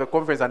just to have a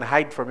conference and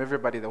hide from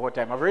everybody the whole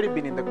time. I've already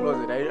been in the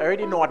closet. I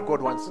already know what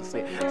God wants to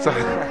say. So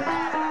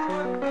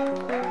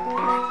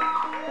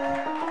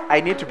I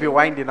need to be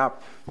winding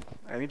up.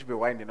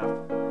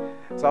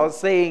 So I was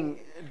saying,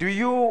 do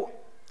you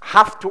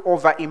have to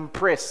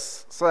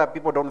over-impress so that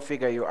people don't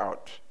figure you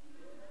out?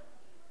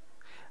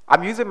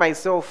 I'm using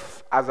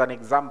myself as an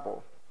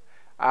example.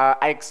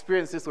 I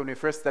experienced this when we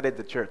first started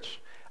the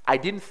church. I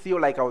didn't feel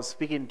like I was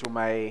speaking to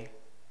my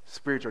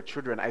spiritual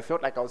children. I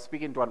felt like I was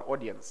speaking to an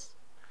audience.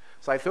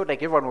 So I felt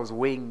like everyone was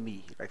weighing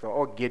me, like they were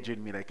all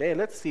gauging me, like, hey,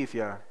 let's see if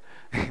you're...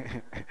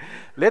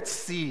 let's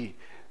see.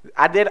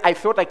 And then I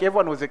felt like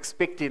everyone was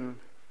expecting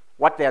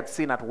what they had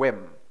seen at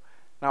WEM.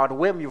 Now at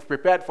WEM, you've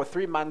prepared for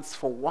 3 months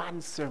for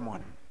one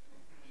sermon.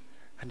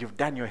 And you've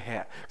done your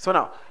hair. So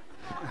now,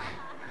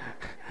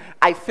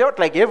 I felt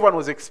like everyone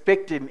was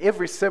expecting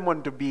every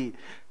sermon to be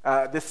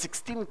the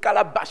 16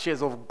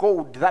 calabashes of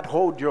gold that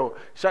hold your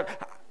shirt.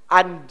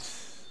 And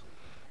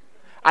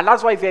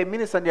that's why if you're a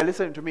minister and you're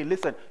listening to me,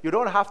 listen, you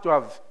don't have to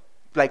have,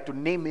 like, to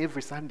name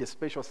every Sunday,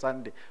 special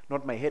Sunday,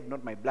 not my head,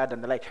 not my blood,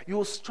 and the like. You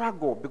will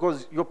struggle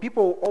because your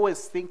people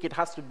always think it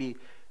has to be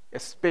a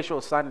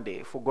special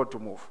Sunday for God to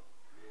move.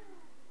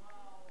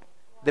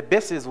 The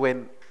best is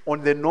when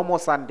on the normal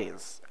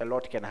Sundays, a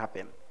lot can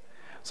happen.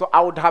 So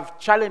I would have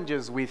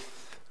challenges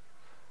with,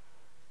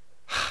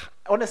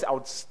 honestly, I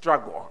would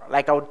struggle.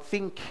 Like I would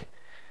think,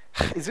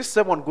 is this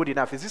sermon good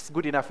enough? Is this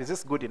good enough? Is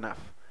this good enough?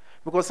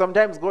 Because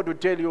sometimes God will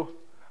tell you,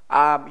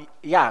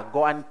 yeah,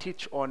 go and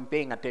teach on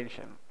paying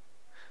attention.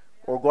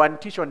 Or go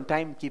and teach on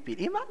timekeeping.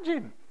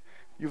 Imagine,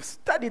 you've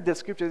studied the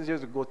scriptures,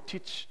 just to go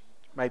teach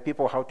my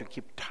people how to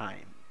keep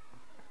time.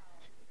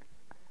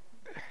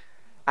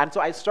 And so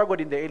I struggled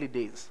in the early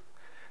days.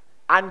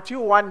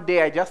 Until one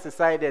day I just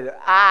decided,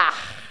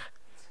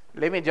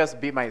 let me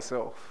just be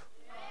myself.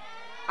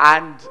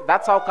 And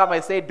that's how come I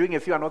say doing a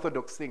few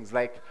unorthodox things,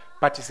 like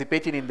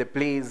participating in the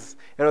plays.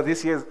 You know,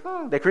 this year's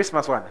the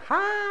Christmas one.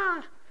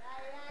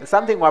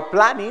 Something we're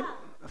planning.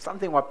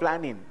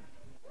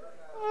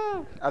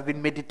 I've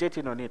been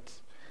meditating on it.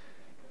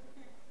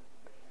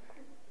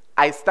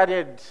 I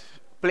started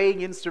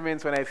playing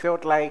instruments when I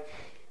felt like.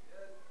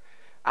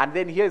 And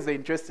then here's the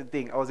interesting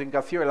thing. I was in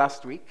Kafir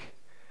last week.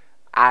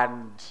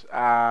 And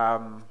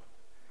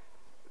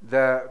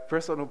the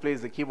person who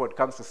plays the keyboard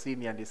comes to see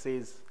me and he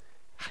says,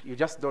 you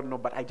just don't know,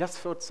 but I just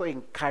felt so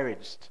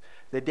encouraged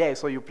the day I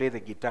saw you play the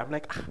guitar. I'm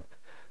like,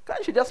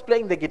 can't you just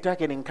playing the guitar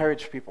can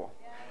encourage people?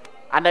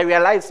 And I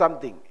realized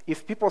something.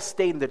 If people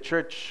stay in the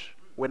church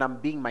when I'm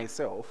being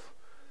myself,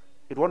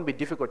 it won't be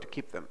difficult to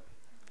keep them.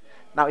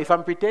 Now, if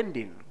I'm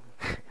pretending,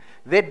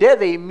 the day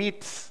they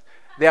meet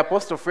the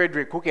Apostle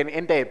Frederick who can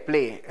enter a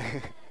play,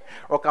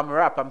 or come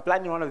rap, I'm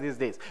planning one of these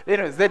days.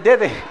 Anyways, the day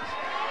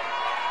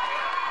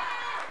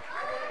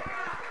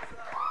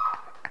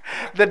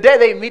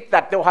they meet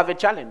that, they'll have a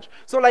challenge.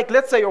 So like,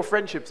 let's say your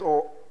friendships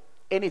or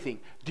anything.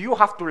 Do you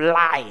have to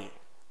lie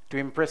to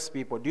impress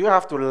people? Do you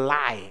have to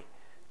lie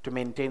to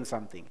maintain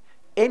something?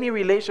 Any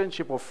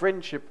relationship or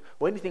friendship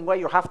or anything where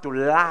you have to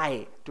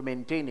lie to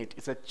maintain it,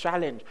 it's a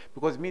challenge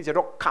because it means you're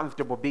not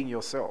comfortable being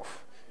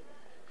yourself.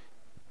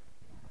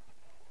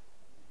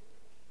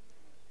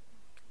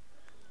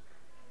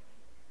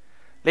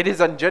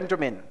 Ladies and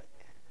gentlemen,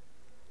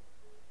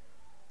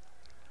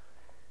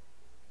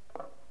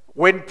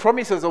 when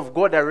promises of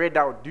God are read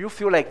out, do you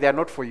feel like they are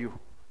not for you?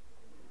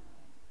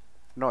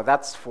 No,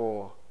 that's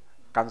for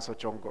Kanso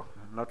Chongo,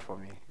 not for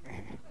me.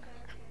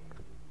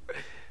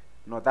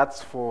 No,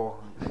 that's for...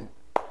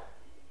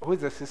 Who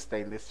is the sister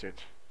in this church?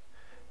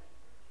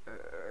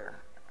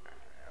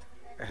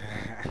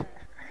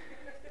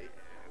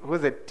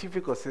 Who's a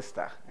typical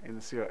sister in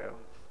COL?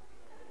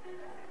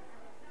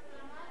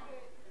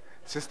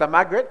 Sister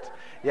Margaret?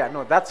 Yeah,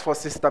 no, that's for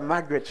Sister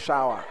Margaret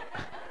shower.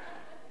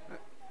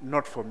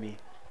 Not for me.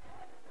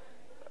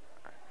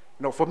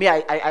 No, for me,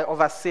 I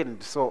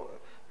over-sinned, so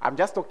I'm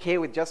just okay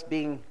with just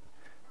being,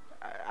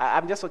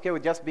 I'm just okay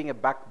with just being a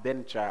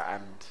backbencher,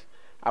 and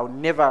I'll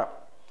never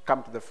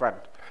come to the front.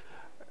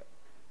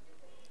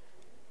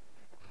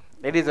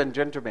 Ladies and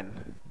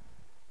gentlemen,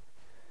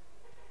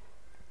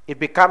 it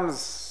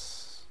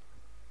becomes,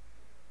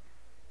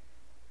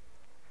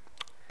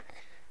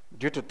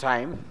 due to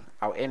time,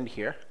 I'll end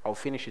here. I'll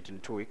finish it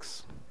in 2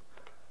 weeks.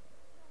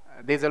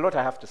 There's a lot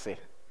I have to say.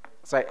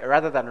 So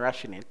rather than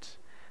rushing it,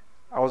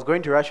 I was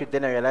going to rush it,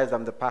 then I realized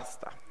I'm the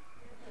pastor.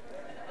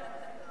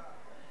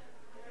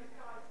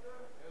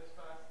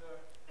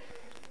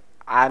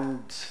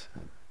 And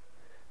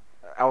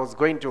I was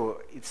going to,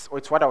 it's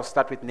what I'll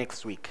start with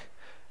next week.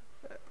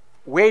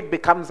 Where it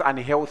becomes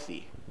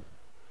unhealthy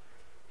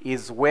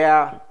is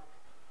where,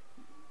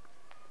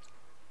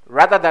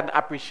 rather than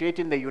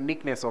appreciating the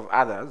uniqueness of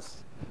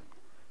others,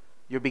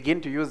 you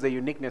begin to use the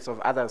uniqueness of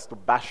others to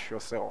bash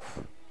yourself.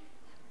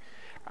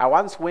 I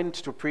once went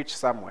to preach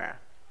somewhere,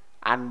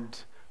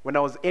 and when I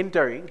was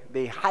entering,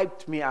 they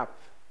hyped me up.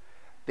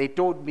 They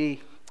told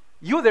me,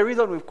 "You, the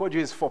reason we've called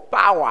you is for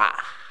power.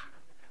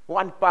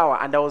 One power."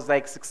 And I was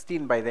like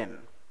 16 by then.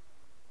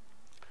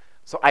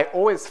 So I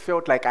always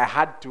felt like I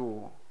had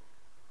to,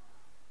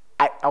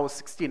 I was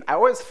 16. I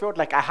always felt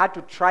like I had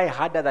to try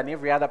harder than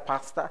every other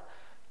pastor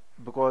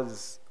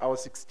because I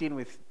was 16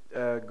 with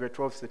a grade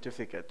 12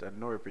 certificate and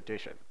no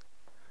reputation.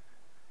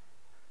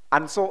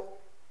 And so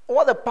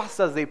all the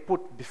pastors they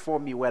put before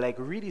me were like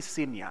really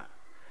senior.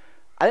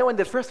 And then when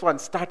the first one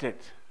started,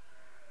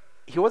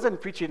 he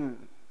wasn't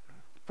preaching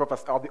proper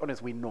stuff. I'll be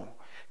honest, we know.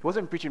 He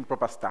wasn't preaching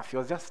proper stuff. He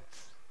was just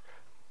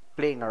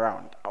playing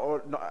around.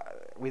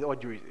 With all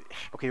due,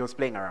 okay, he was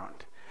playing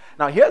around.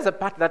 Now here's the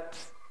part that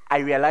I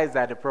realized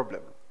I had a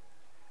problem.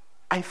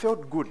 I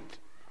felt good,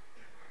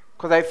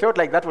 because I felt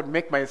like that would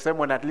make my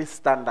sermon at least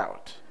stand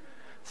out.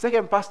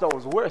 Second pastor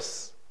was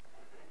worse.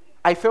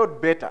 I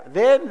felt better.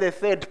 Then the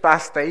third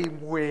pastor,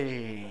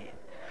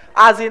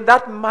 as in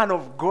that man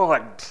of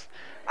God,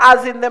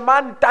 as in the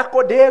man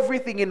tackled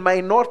everything in my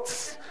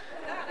notes.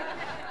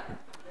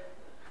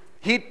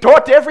 He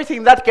taught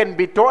everything that can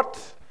be taught,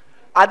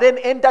 and then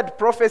entered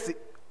prophecy,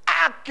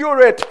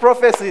 accurate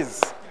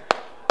prophecies,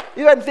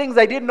 even things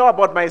I didn't know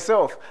about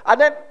myself. And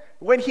then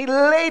when he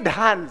laid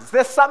hands,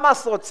 the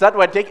somersaults that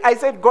were taken, I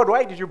said, "God,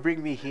 why did you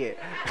bring me here?"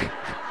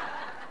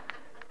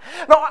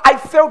 No, I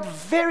felt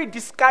very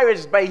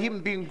discouraged by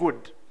him being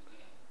good.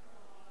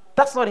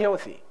 That's not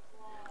healthy.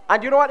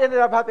 And you know what ended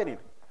up happening?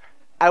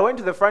 I went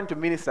to the front to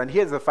minister, and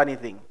here's the funny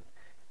thing.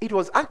 It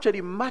was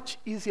actually much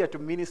easier to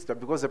minister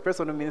because the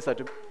person who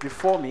ministered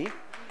before me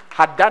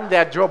had done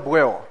their job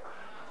well.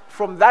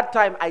 From that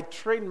time, I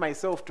trained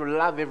myself to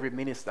love every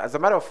minister. As a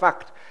matter of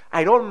fact,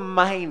 I don't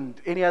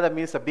mind any other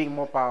minister being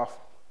more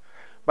powerful.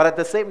 But at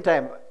the same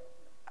time,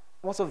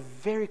 I'm also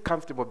very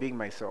comfortable being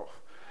myself.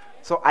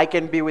 So I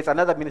can be with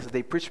another minister,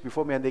 they preach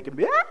before me, and they can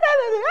be,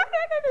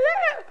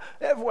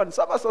 everyone,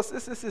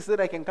 then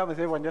I can come and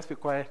say, "Everyone, just be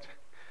quiet."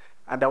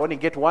 And I only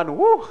get one,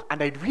 woo,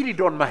 and I really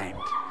don't mind.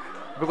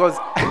 Because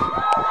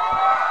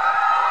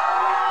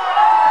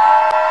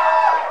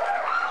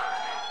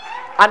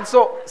and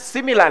so,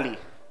 similarly,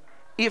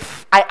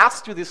 if I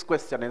asked you this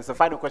question, and it's the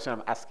final question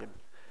I'm asking,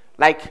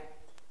 like,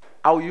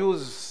 I'll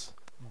use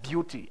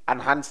beauty and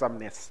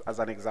handsomeness as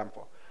an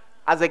example.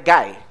 As a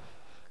guy,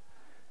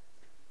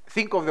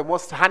 think of the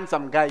most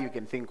handsome guy you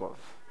can think of.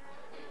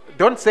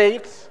 Don't say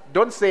it.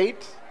 Don't say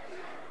it.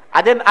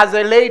 And then as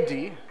a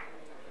lady,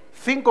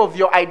 think of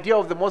your idea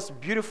of the most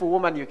beautiful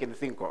woman you can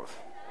think of.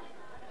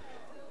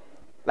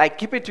 Like,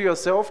 keep it to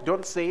yourself.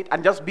 Don't say it.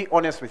 And just be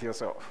honest with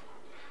yourself.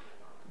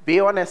 Be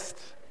honest.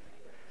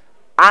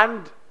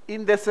 And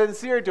in the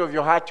sincerity of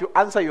your heart, you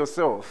answer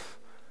yourself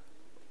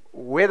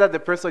whether the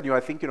person you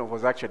are thinking of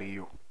was actually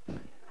you.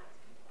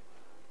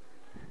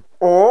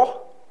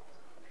 Or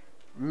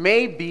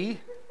maybe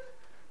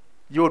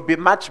you would be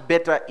much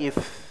better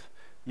if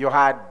you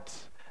had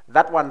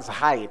that one's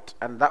height,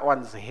 and that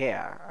one's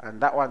hair, and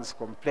that one's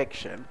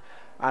complexion,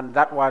 and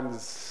that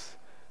one's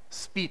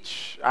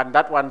speech, and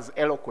that one's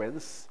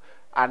eloquence,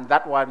 and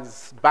that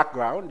one's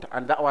background,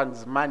 and that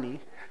one's money,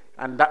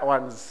 and that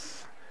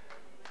one's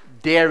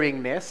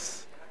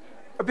daringness.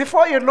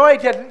 Before you know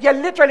it, you're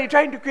literally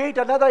trying to create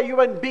another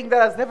human being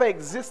that has never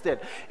existed.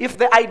 If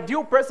the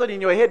ideal person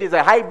in your head is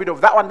a hybrid of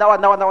that one,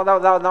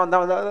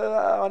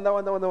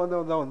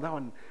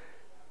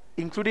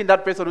 including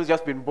that person who's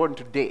just been born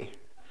today.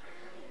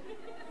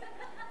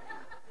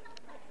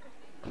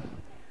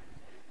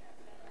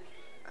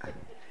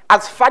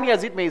 As funny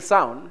as it may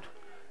sound,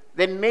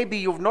 then maybe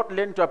you've not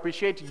learned to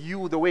appreciate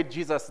you the way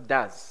Jesus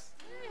does.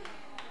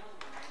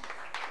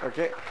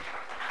 Okay?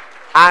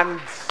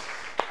 And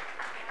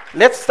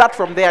let's start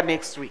from there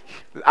next week.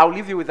 I'll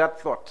leave you with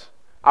that thought.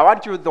 I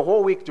want you the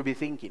whole week to be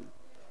thinking,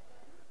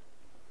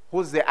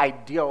 who's the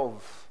idea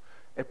of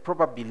a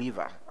proper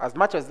believer? As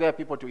much as there are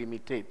people to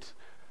imitate,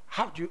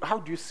 how do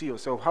you see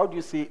yourself? How do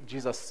you see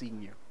Jesus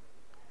seeing you?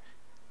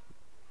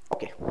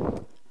 Okay.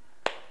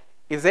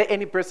 Is there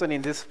any person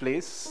in this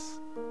place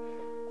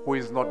who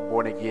is not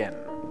born again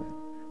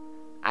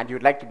and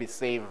you'd like to be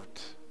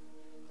saved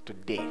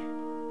today?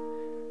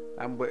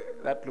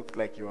 That looked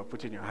like you were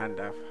putting your hand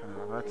up.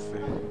 That's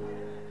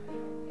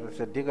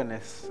a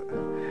deaconess.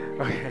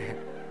 Okay.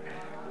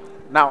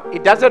 Now,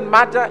 it doesn't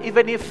matter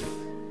even if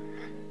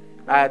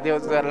there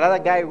was another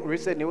guy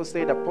recently who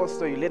said,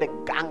 Apostle, you led a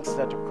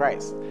gangster to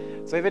Christ.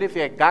 So even if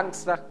you're a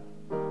gangster,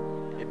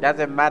 it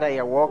doesn't matter,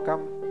 you're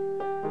welcome.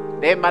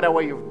 It doesn't matter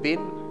where you've been.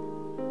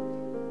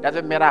 It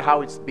doesn't matter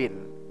how it's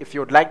been. If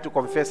you would like to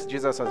confess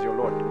Jesus as your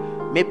Lord,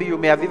 maybe you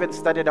may have even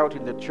started out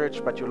in the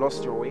church, but you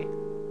lost your way.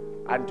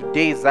 And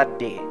today is that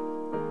day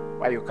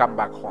where you come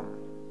back home.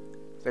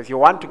 So if you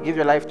want to give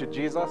your life to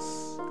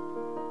Jesus,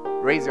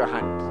 raise your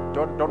hand.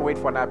 Don't wait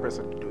for another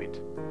person to do it.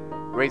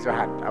 Raise your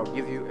hand. I'll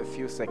give you a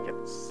few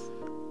seconds.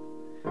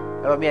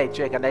 Let me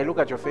check and I look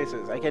at your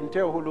faces. I can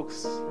tell who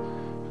looks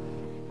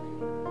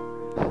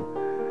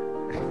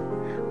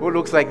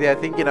like they are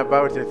thinking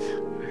about it.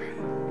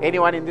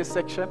 Anyone in this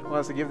section who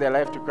wants to give their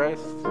life to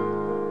Christ?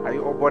 Are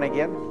you all born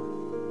again?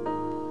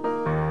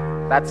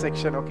 That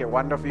section, okay,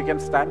 wonderful. You can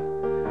stand.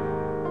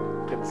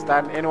 You can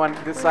stand. Anyone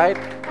this side?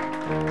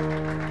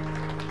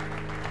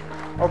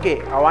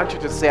 Okay, I want you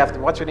to say after.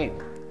 What's your name?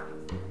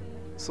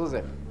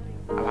 Susan.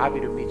 I'm happy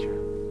to meet you.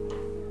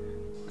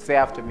 Say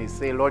after me.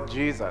 Say, Lord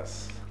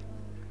Jesus,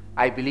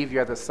 I believe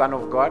you are the Son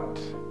of God,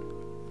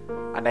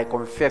 and I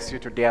confess you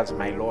today as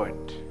my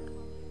Lord.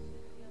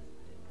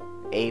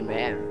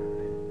 Amen.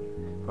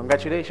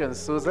 Congratulations,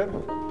 Susan.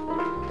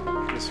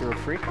 Please feel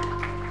free.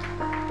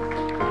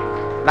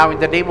 Now, in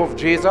the name of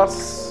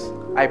Jesus,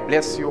 I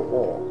bless you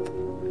all.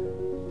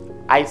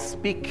 I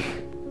speak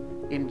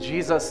in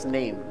Jesus'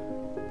 name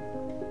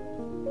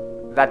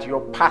that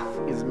your path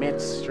is made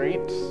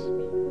straight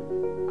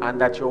and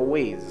that your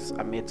ways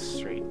are made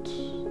straight.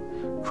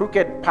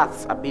 Crooked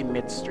paths are being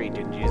made straight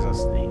in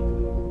Jesus'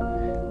 name.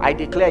 I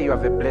declare you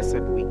have a blessed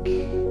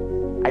week.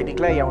 I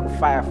declare you're on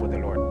fire for the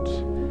Lord.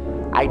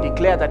 I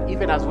declare that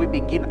even as we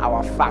begin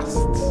our fast,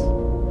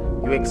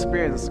 you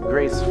experience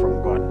grace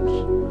from God.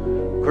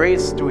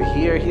 Grace to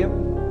hear Him,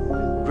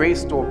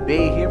 grace to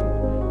obey Him,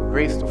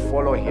 grace to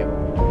follow Him.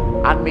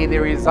 And may the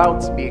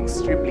results be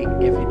extremely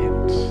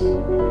evident.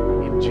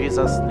 In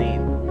Jesus'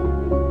 name,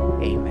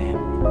 amen.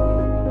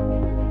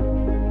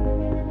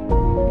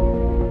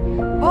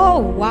 Oh,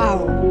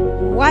 wow.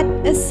 What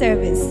a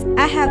service.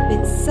 I have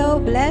been so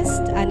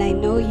blessed, and I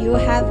know you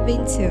have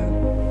been too.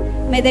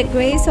 May the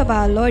grace of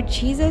our Lord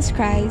Jesus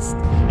Christ,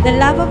 the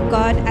love of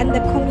God, and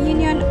the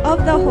communion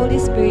of the Holy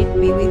Spirit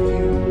be with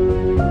you.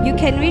 You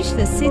can reach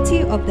the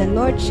City of the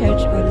Lord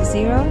Church on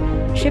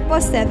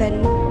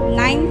 0777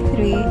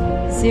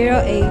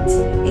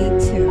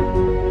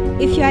 930882.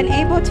 If you are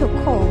unable to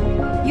call,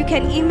 you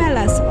can email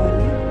us on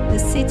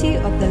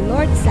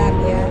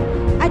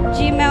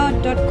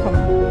thecityoftheLordZambia@gmail.com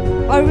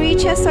or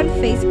reach us on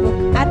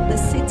Facebook at the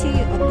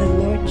City of the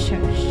Lord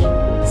Church.